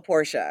original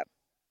Portia.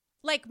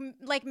 Like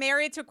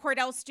married to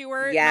Cordell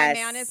Stewart, Yes.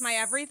 My man is my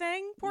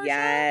everything, Portia?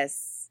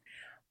 Yes.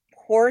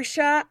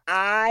 Portia,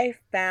 I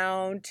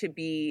found to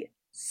be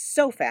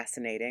so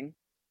fascinating.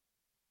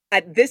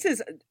 This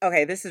is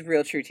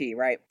real true tea,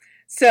 right?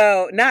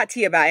 So, not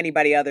tea about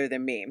anybody other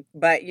than me,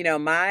 but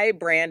my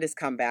brand has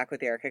come back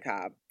with Erica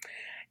Cobb.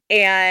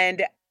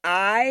 And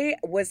I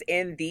was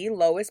in the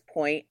lowest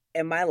point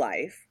in my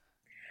life.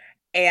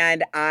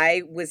 And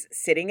I was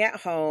sitting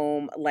at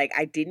home, like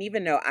I didn't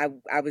even know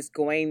I was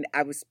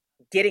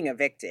getting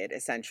evicted,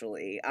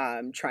 essentially,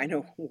 trying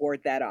to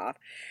ward that off.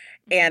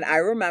 And I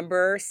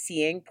remember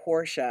seeing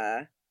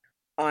Portia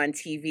on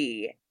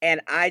TV,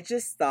 and I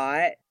just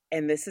thought,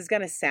 and this is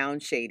going to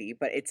sound shady,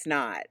 but it's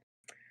not.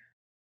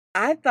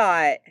 I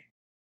thought,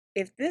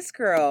 if this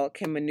girl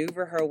can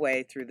maneuver her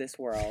way through this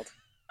world,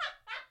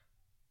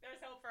 there's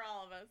hope for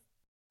all of us.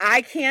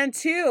 I can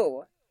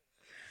too.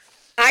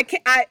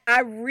 I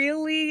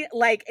really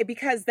like it,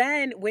 because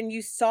then when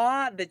you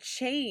saw the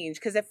change,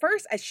 because at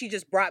first she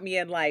just brought me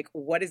in like,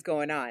 what is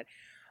going on?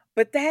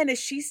 But then as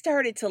she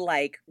started to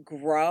like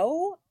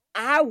grow,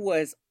 I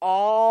was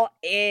all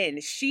in.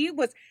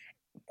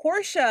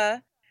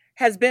 Portia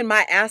has been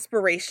my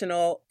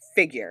aspirational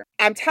figure.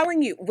 I'm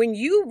telling you, when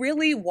you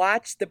really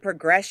watch the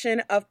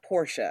progression of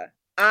Portia,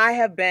 I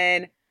have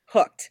been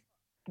hooked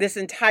this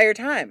entire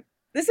time.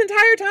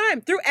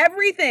 Through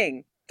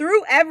everything.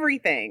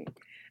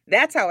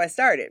 That's how I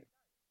started.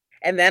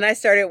 And then I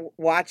started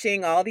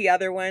watching all the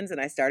other ones, and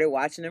I started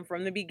watching them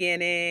from the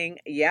beginning.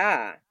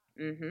 Yeah.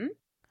 Mm-hmm.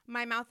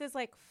 My mouth is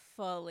like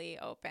fully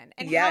open.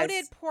 And Yes. How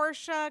did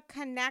Portia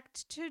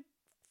connect to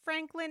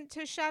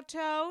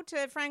Chateau,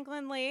 to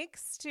Franklin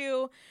Lakes,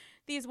 to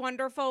these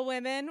wonderful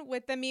women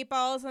with the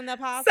meatballs and the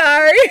pasta?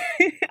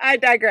 Sorry, I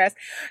digress.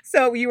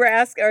 So you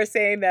were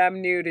saying that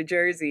I'm new to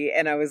Jersey,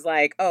 and I was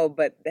like, oh,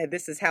 but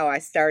this is how I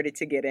started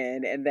to get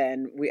in, and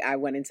then I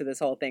went into this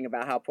whole thing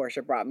about how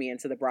Portia brought me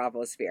into the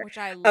Bravo sphere, which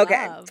I love.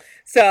 Okay,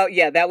 so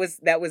yeah, that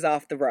was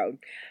off the road.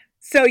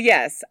 So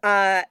yes,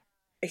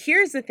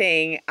 here's the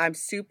thing: I'm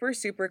super,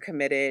 super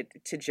committed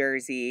to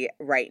Jersey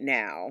right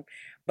now,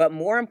 but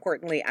more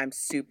importantly, I'm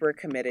super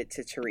committed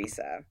to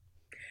Teresa.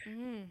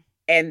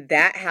 And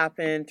that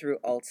happened through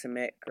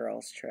Ultimate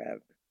Girls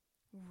Trip.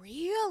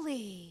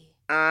 Really?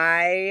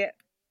 I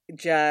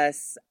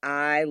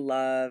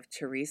love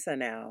Teresa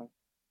now.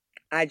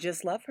 I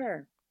just love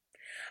her.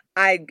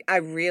 I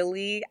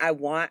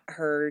want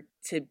her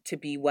to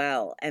be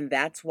well. And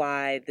that's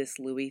why this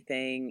Louis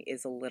thing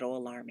is a little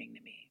alarming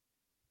to me.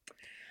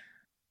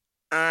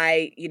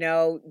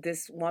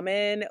 This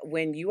woman,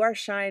 when you are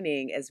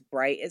shining as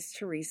bright as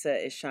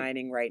Teresa is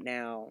shining right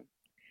now,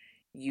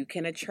 you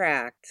can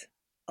attract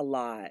a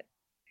lot.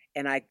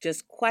 And I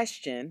just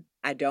question,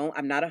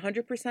 I'm not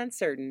 100%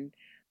 certain,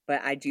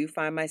 but I do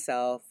find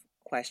myself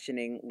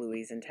questioning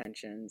Louis'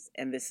 intentions.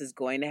 And this is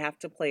going to have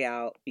to play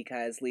out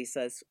because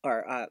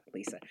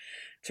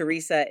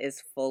Teresa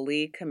is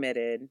fully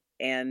committed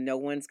and no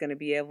one's going to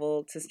be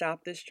able to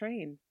stop this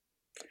train.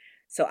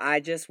 So I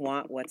just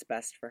want what's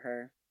best for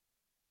her.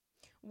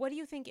 What do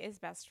you think is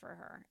best for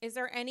her? Is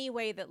there any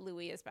way that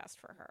Louis is best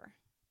for her?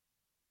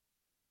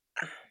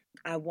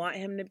 I want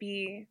him to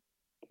be.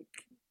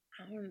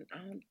 I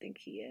don't think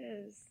he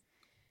is.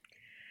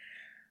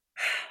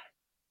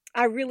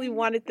 I really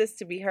wanted this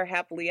to be her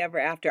happily ever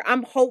after.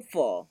 I'm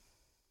hopeful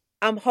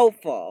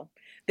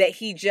that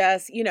he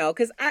just,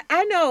 because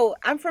I know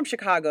I'm from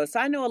Chicago, so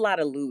I know a lot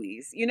of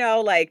Louis.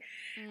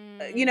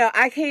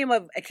 I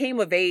came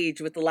of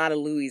age with a lot of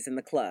Louis in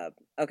the club.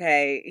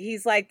 Okay,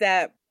 he's like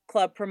that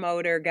club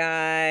promoter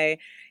guy.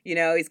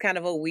 He's kind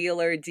of a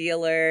wheeler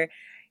dealer.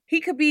 He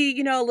could be,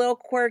 a little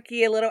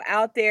quirky, a little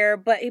out there,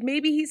 but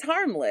maybe he's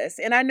harmless.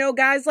 And I know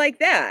guys like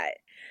that.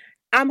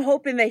 I'm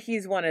hoping that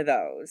he's one of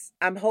those.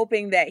 I'm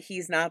hoping that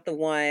he's not the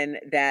one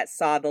that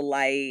saw the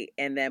light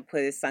and then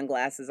put his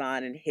sunglasses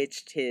on and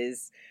hitched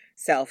his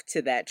self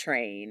to that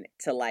train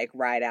to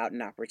ride out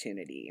an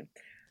opportunity.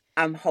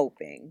 I'm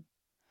hoping.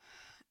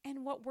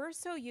 And what we're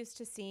so used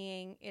to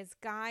seeing is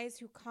guys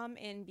who come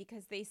in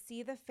because they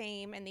see the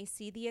fame and they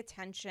see the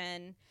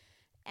attention,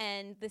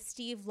 and the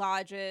Steve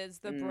Lodges,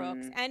 the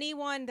Brooks,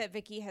 anyone that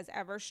Vicky has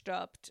ever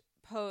stooped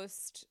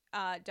post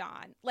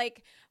Dawn.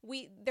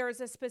 There's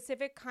a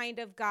specific kind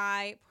of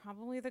guy,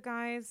 probably the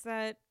guys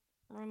that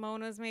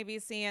Ramona's maybe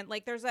seeing.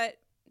 We're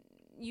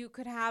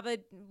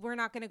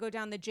not going to go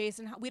down the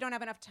Jason. We don't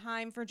have enough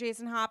time for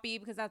Jason Hoppy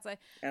because that's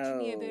to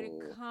me a very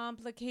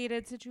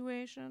complicated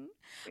situation.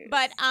 Yes.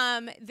 But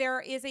there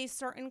is a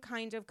certain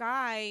kind of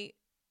guy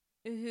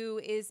who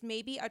is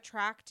maybe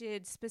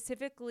attracted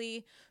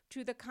specifically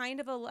to the kind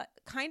of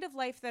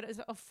life that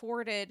is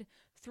afforded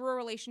through a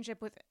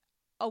relationship with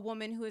a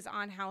woman who is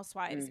on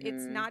Housewives. Mm-hmm.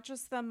 It's not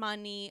just the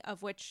money,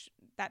 of which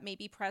that may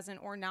be present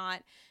or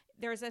not.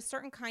 There's a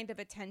certain kind of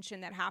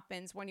attention that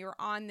happens when you're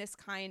on this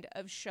kind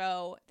of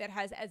show that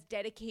has as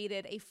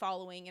dedicated a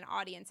following and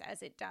audience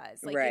as it does.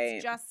 Right.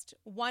 It's just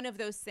one of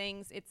those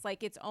things. It's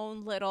like its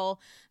own little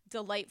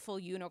delightful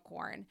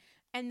unicorn.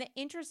 And the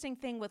interesting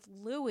thing with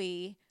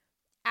Louis,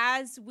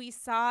 as we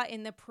saw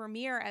in the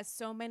premiere, as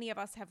so many of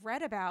us have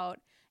read about,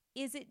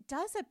 is it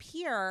does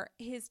appear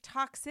his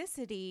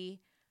toxicity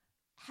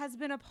has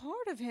been a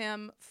part of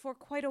him for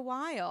quite a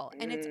while.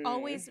 And it's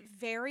always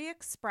very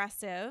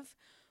expressive,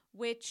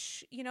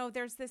 which,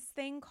 there's this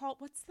thing called,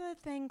 what's the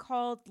thing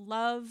called?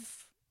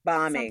 Love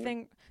bombing.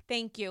 Something.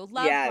 Thank you.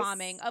 Love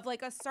bombing of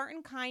a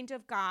certain kind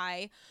of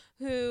guy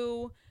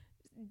who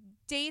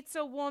dates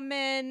a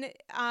woman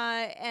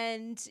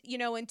and,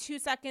 in 2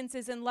 seconds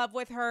is in love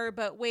with her,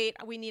 but wait,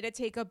 we need to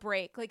take a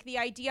break. The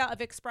idea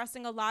of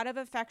expressing a lot of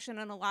affection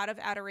and a lot of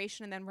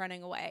adoration and then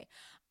running away.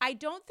 I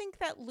don't think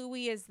that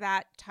Louis is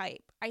that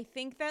type. I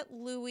think that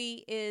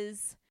Louis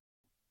is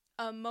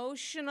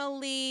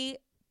emotionally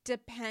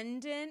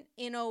dependent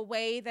in a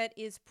way that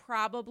is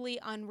probably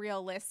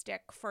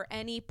unrealistic for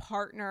any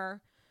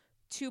partner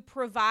to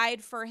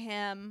provide for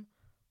him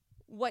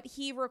what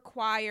he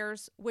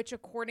requires, which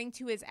according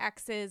to his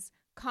exes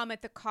come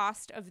at the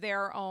cost of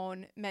their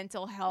own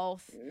mental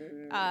health,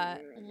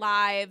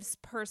 lives,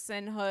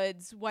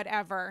 personhoods,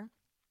 whatever.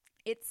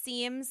 It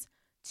seems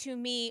to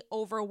me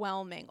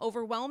overwhelming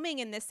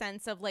in the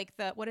sense of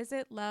what is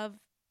it? Love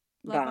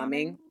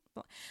bombing.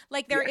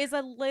 There is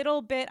a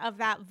little bit of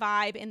that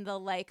vibe in the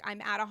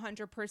I'm at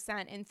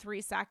 100% in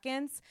 3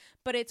 seconds,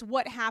 but it's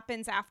what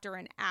happens after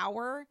an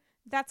hour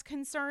that's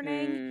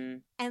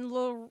concerning.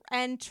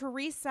 And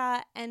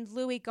Teresa and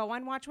Louis go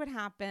on Watch What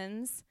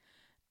Happens,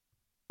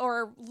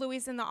 or Louis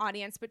is in the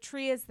audience, but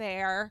Tria's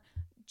there.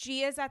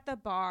 Gia's at the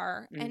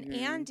bar, and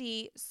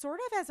Andy, sort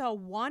of as a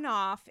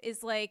one-off,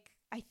 is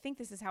I think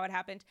this is how it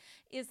happened,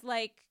 is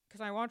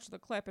because I watched the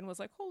clip and was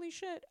like, holy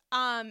shit,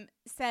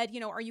 said,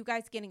 are you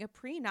guys getting a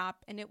prenup?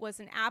 And it was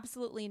an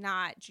absolutely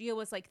not. Gia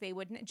was like, they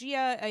wouldn't.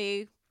 Gia,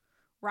 a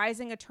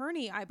rising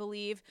attorney, I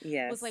believe,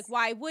 was like,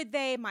 why would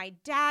they? My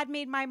dad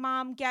made my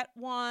mom get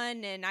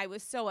one, and I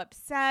was so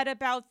upset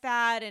about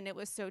that, and it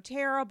was so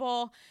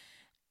terrible.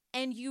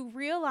 And you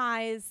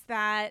realize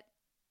that,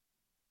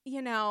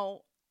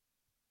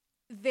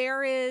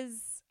 there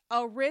is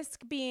a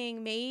risk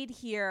being made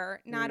here,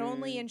 not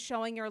only in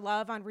showing your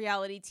love on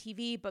reality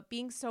TV, but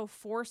being so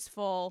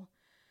forceful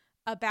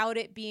about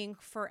it being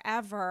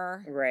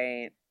forever.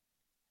 Right.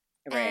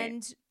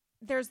 And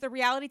there's the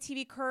reality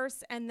TV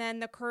curse, and then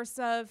the curse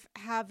of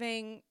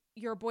having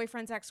your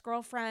boyfriend's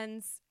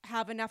ex-girlfriends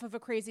have enough of a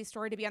crazy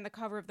story to be on the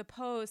cover of the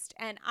Post.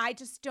 And I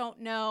just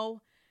don't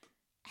know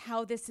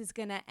how this is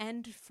going to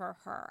end for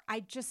her.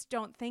 I just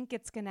don't think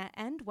it's going to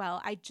end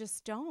well. I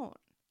just don't.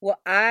 Well,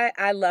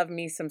 I love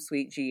me some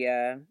sweet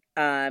Gia.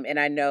 And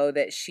I know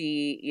that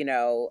she,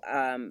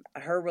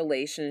 her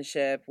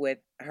relationship with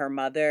her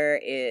mother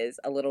is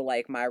a little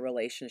like my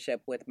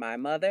relationship with my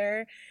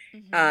mother.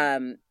 Mm-hmm.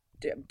 Um,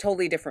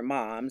 Totally different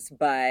moms,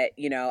 but,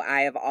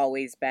 I have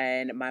always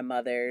been my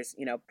mother's,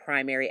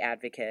 primary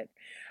advocate.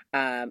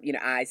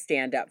 I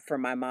stand up for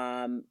my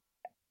mom.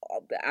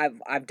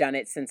 I've done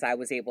it since I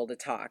was able to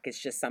talk.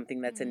 It's just something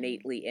that's Mm-hmm.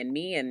 innately in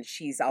me, and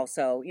she's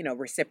also,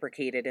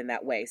 reciprocated in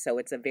that way. So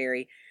it's a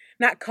very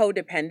not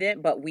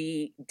codependent, but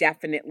we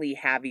definitely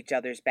have each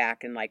other's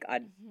back in like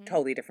a Mm-hmm.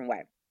 totally different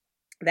way.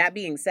 That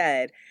being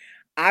said,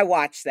 I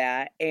watched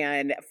that,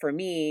 and for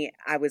me,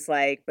 I was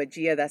like, "But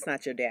Gia, that's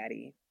not your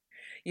daddy."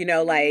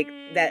 Like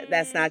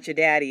that's Mm. not your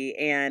daddy.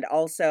 And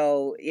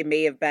also it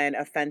may have been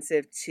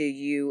offensive to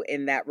you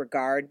in that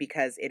regard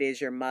because it is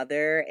your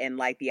mother, and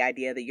like the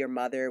idea that your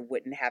mother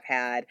wouldn't have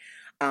had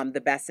the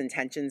best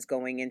intentions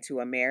going into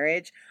a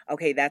marriage.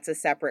 Okay, that's a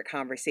separate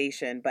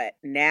conversation, but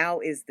now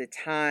is the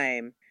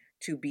time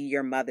to be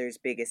your mother's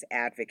biggest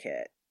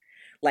advocate,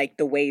 like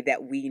the way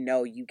that we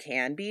know you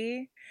can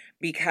be.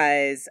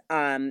 Because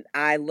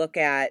I look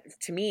at,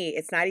 to me,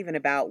 it's not even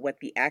about what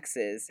the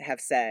exes have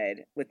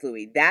said with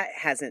Louis. That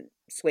hasn't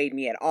swayed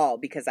me at all,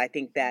 because I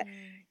think that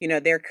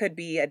Mm. there could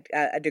be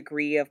a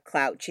degree of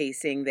clout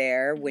chasing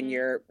there when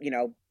Mm-hmm.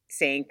 you're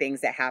saying things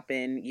that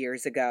happened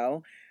years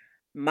ago.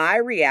 My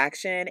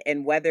reaction,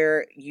 and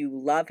whether you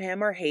love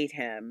him or hate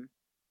him,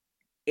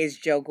 is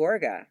Joe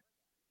Gorga,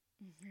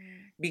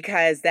 Mm-hmm.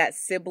 because that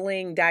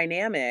sibling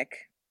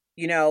dynamic,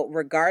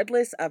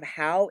 regardless of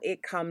how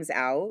it comes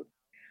out,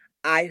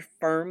 I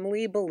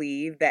firmly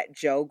believe that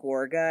Joe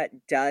Gorga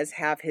does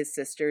have his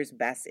sister's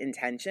best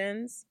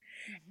intentions.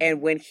 And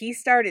Mm-hmm. when he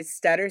started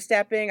stutter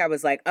stepping, I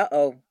was like, uh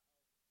oh,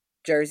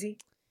 Jersey,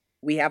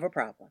 we have a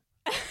problem.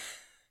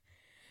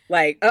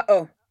 Like, uh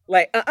oh,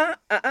 like,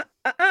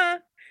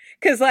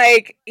 Cause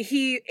like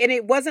and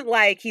it wasn't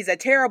like he's a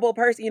terrible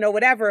person,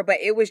 whatever, but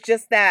it was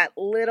just that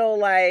little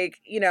like,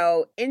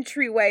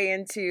 entryway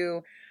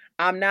into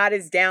I'm not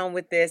as down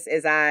with this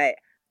as I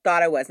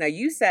thought I was. Now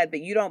you said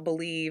that you don't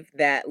believe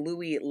that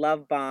Louis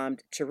love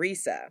bombed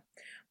Teresa,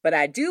 but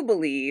I do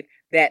believe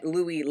that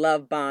Louis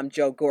love bombed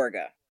Joe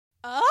Gorga.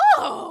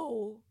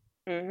 Oh.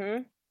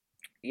 Mm-hmm.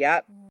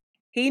 Yep.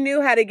 He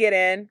knew how to get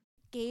in.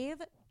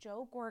 Gave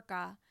Joe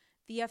Gorga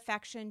the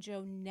affection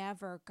Joe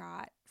never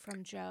got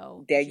from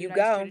Joe There you Giudice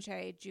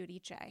go.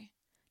 Giudice.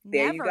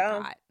 There you Never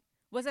go. got.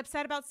 Was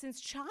upset about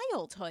since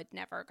childhood,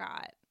 never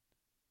got.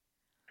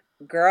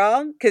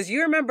 Girl, because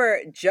you remember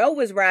Joe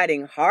was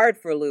riding hard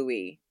for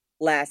Louis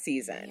last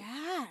season.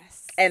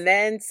 Yes. And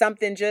then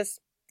something just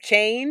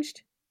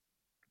changed.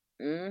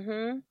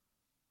 Mm-hmm.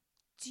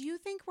 Do you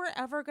think we're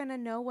ever going to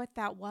know what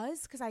that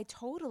was? Because I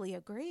totally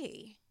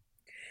agree.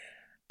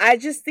 I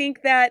just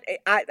think that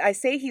I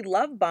say he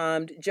love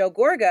bombed Joe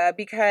Gorga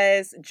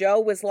because Joe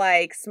was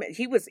like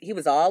he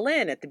was all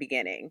in at the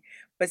beginning.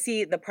 But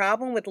see, the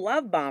problem with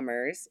love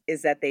bombers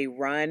is that they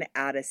run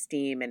out of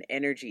steam and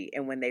energy.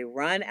 And when they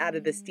run out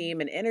of the Mm.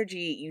 steam and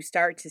energy, you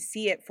start to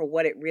see it for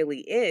what it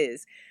really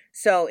is.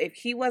 So if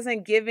he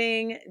wasn't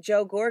giving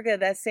Joe Gorga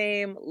that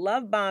same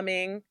love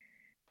bombing,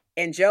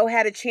 and Joe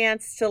had a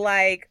chance to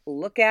like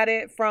look at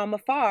it from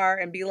afar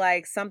and be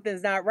like,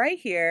 something's not right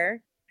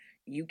here,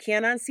 you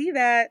can't unsee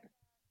that.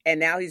 And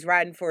now he's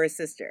riding for his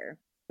sister.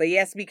 But he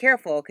has to be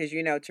careful because,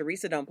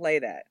 Teresa don't play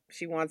that.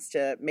 She wants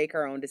to make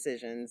her own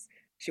decisions.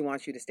 She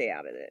wants you to stay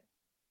out of it.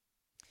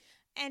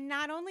 And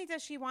not only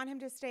does she want him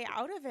to stay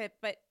out of it,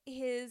 but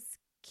his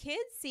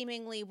kids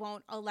seemingly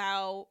won't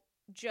allow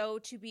Joe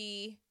to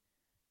be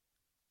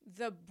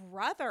the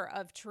brother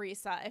of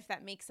Teresa, if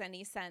that makes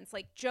any sense.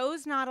 Like,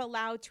 Joe's not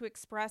allowed to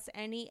express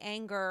any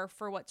anger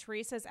for what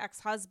Teresa's ex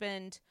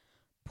husband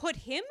put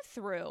him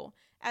through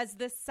as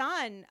the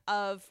son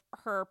of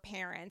her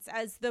parents,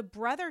 as the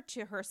brother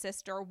to her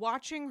sister,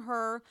 watching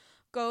her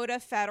go to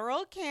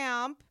federal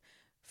camp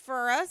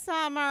for a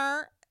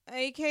summer,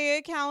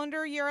 aka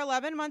calendar year,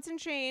 11 months and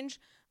change.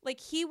 Like,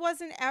 he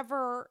wasn't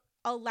ever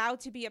allowed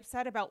to be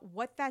upset about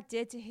what that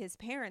did to his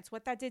parents,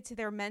 what that did to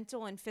their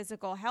mental and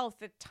physical health,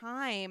 the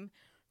time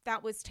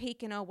that was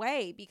taken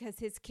away because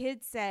his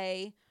kids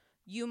say,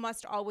 you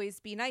must always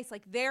be nice.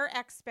 Like, their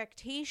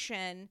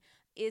expectation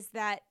is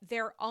that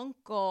their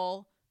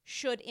uncle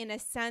should, in a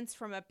sense,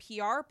 from a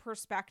PR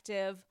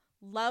perspective,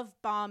 love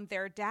bomb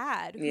their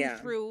dad, who Yeah.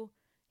 through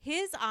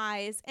his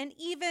eyes and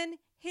even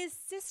his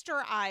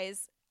sister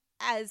eyes,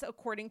 as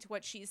according to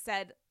what she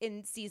said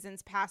in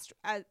seasons past,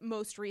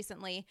 most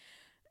recently,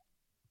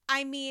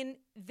 I mean,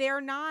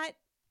 they're not,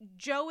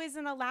 Joe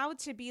isn't allowed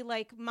to be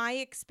like, my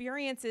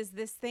experience is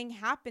this thing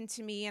happened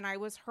to me and I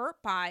was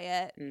hurt by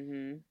it.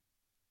 Mm-hmm.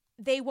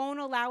 They won't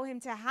allow him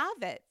to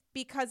have it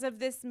because of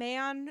this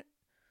man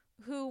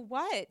who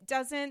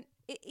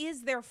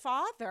is their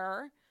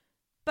father.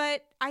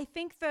 But I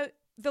think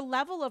the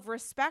level of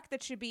respect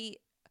that should be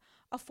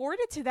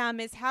afforded to them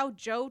is how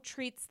Joe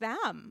treats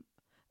them,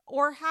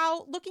 or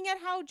how, looking at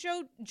how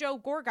Joe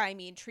Gorga, I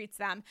mean, treats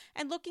them,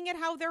 and looking at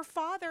how their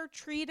father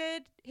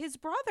treated his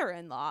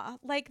brother-in-law.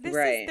 Like,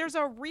 Right. there's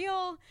a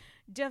real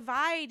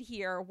divide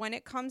here when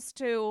it comes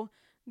to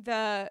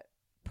the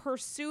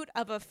pursuit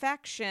of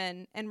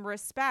affection and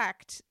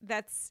respect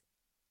that's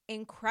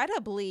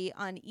incredibly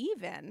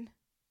uneven.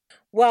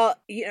 Well,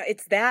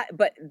 it's that,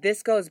 but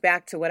this goes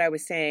back to what I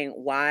was saying,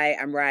 why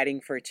I'm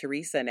riding for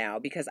Teresa now,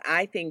 because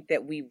I think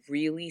that we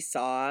really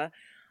saw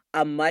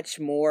a much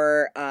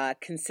more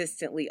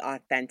consistently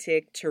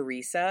authentic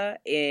Teresa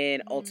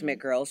in Ultimate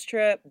Girls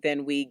Trip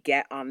than we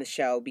get on the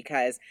show,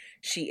 because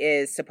she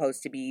is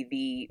supposed to be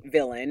the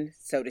villain,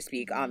 so to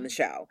speak, on the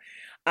show.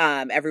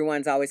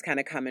 Everyone's always kind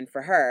of coming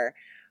for her.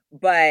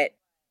 But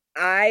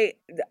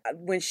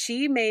when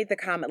she made the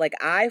comment, like,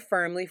 I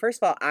firmly,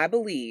 first of all, I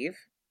believe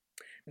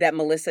that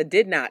Melissa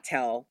did not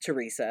tell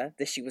Teresa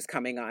that she was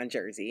coming on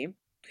Jersey.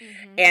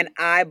 And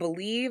I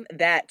believe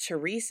that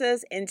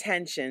Teresa's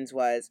intentions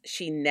was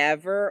she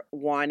never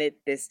wanted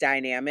this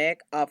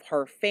dynamic of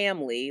her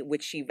family,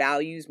 which she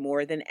values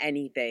more than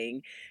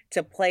anything,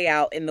 to play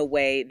out in the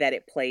way that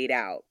it played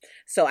out.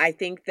 So I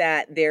think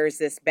that there's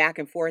this back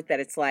and forth that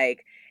it's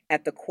like,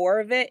 at the core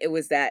of it, it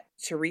was that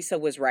Teresa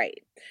was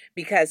right.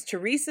 Because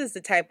Teresa's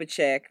the type of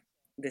chick,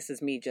 this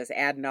is me just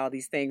adding all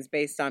these things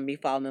based on me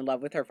falling in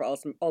love with her for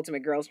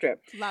Ultimate Girls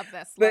Trip. Love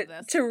this.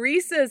 But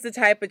Teresa is the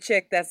type of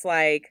chick that's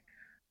like,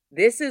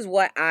 this is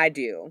what I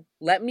do.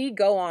 Let me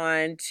go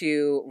on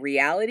to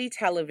reality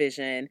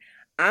television.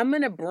 I'm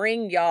going to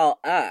bring y'all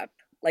up.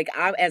 Like,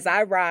 as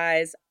I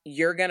rise,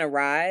 you're going to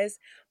rise.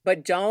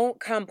 But don't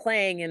come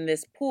playing in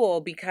this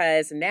pool,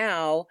 because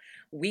now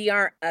we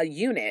aren't a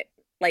unit.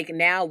 Like,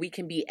 now we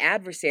can be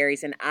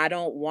adversaries, and I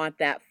don't want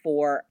that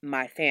for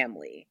my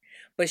family.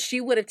 But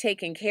she would have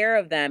taken care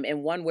of them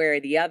in one way or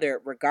the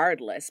other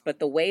regardless. But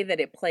the way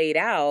that it played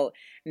out,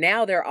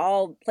 now they're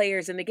all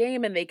players in the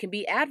game and they can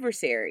be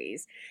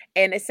adversaries.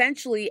 And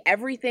essentially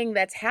everything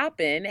that's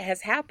happened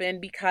has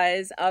happened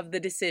because of the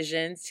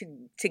decisions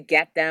to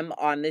get them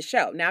on the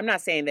show. Now, I'm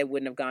not saying they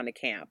wouldn't have gone to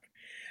camp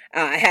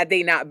had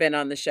they not been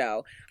on the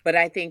show. But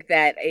I think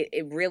that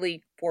it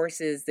really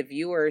forces the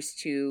viewers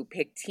to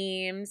pick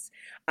teams.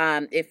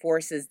 It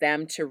forces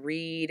them to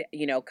read,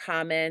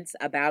 comments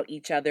about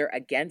each other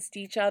against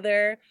each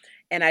other.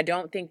 And I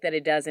don't think that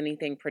it does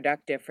anything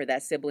productive for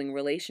that sibling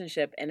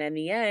relationship. And in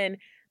the end,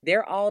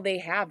 they're all they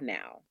have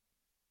now.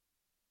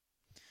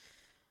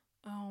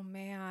 Oh,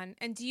 man.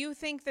 And do you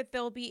think that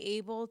they'll be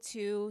able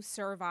to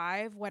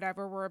survive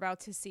whatever we're about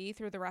to see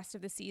through the rest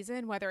of the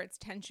season, whether it's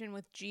tension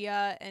with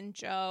Gia and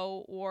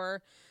Joe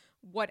or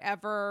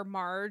whatever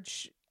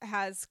Marge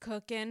has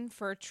cooking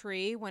for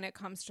Tree when it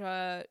comes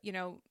to,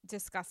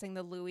 discussing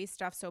the Louis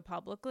stuff so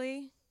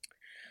publicly?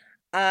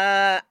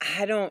 I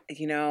don't,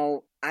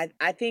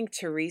 I think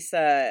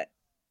Teresa,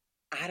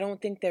 I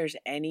don't think there's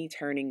any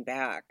turning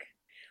back.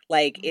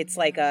 Like, it's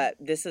like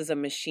this is a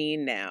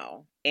machine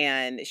now,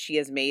 and she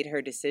has made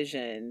her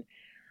decision.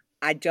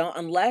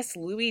 Unless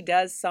Louis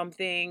does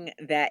something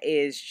that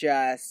is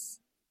just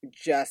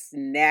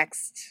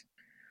next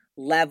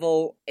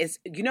level,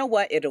 you know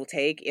what it'll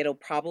take? It'll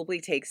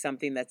probably take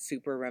something that's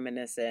super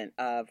reminiscent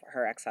of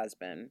her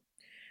ex-husband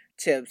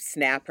to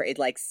snap her. It's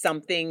like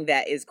something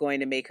that is going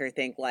to make her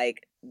think,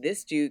 like,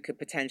 this dude could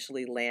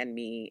potentially land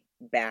me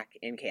back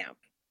in camp.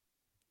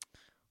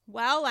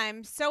 Well,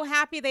 I'm so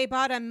happy they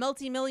bought a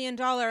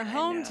multi-million-dollar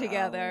home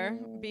together,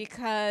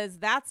 because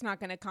that's not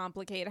going to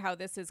complicate how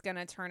this is going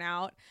to turn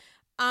out.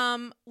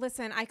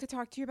 Listen, I could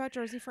talk to you about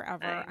Jersey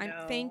forever.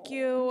 Thank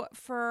you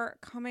for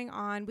coming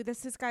on.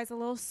 This is, guys, a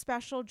little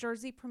special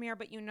Jersey premiere,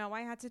 but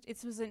I had to.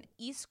 It was an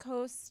East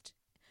Coast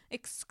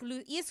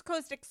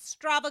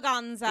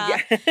extravaganza.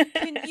 Yeah.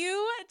 Can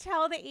you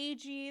tell the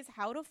AGs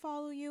how to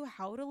follow you,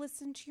 how to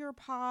listen to your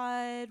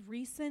pod,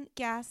 recent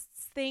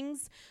guests,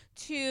 things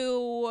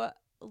to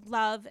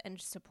love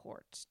and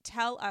support?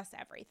 Tell us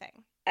everything.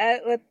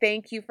 Well,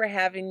 thank you for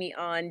having me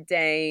on,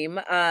 Dame.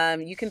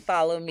 You can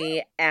follow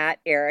me at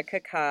Erica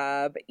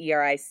Cobb,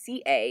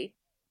 ERICA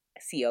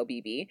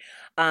COBB,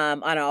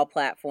 on all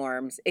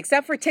platforms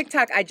except for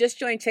TikTok. I just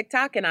joined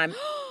TikTok, and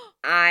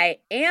I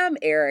am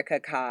Erica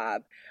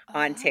Cobb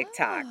on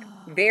TikTok.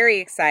 Very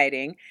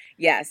exciting.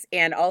 Yes.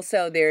 And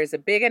also there's a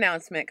big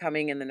announcement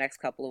coming in the next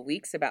couple of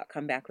weeks about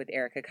Come Back with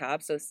Erica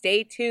Cobb. So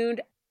stay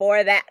tuned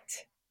for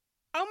that.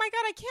 Oh my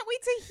God, I can't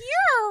wait to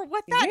hear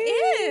what that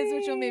is,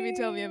 which you'll maybe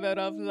tell me about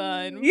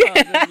offline. Yeah.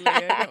 I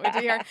can't wait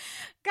to hear.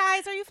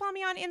 Guys, are you following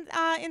me on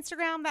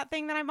Instagram, that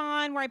thing that I'm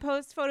on where I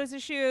post photos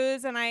of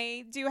shoes and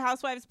I do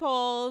housewives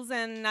polls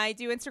and I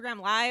do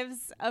Instagram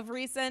lives of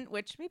recent,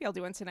 which maybe I'll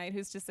do one tonight,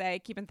 who's to say,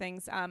 keeping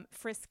things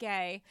frisque.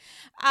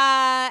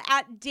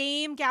 At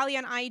Dame Galley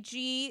on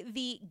IG,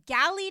 the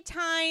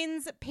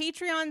Gallytines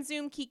Patreon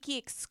Zoom Kiki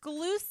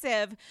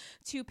exclusive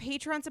to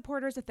Patreon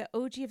supporters at the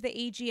OG of the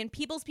AG and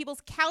People's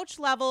Couch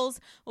levels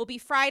will be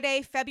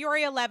Friday,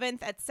 February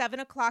 11th at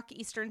 7 o'clock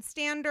Eastern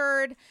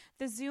Standard.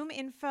 The Zoom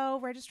info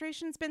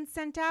registration's been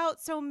sent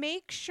out, so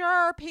make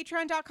sure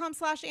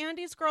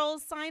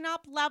patreon.com/AndysGirls, sign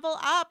up, level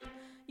up.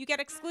 You get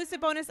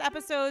exclusive bonus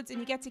episodes, and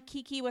you get to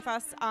kiki with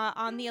us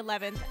on the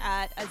 11th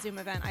at a Zoom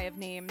event I have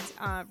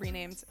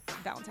renamed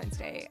Valentine's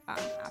Day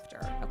after,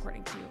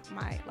 according to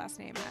my last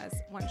name, as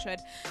one should.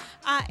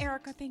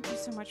 Erica, thank you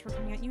so much for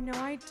coming out. You know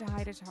I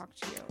die to talk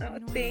to you. Oh,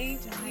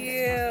 thank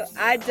you.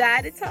 I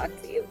die to talk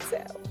to you too.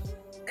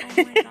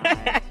 Oh my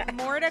God.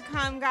 More to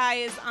come,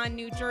 guys, on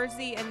New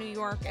Jersey and New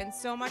York and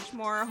so much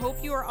more.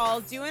 Hope you are all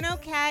doing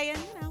okay,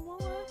 and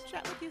we'll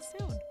chat with you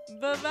soon.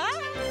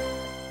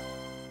 Bye-bye.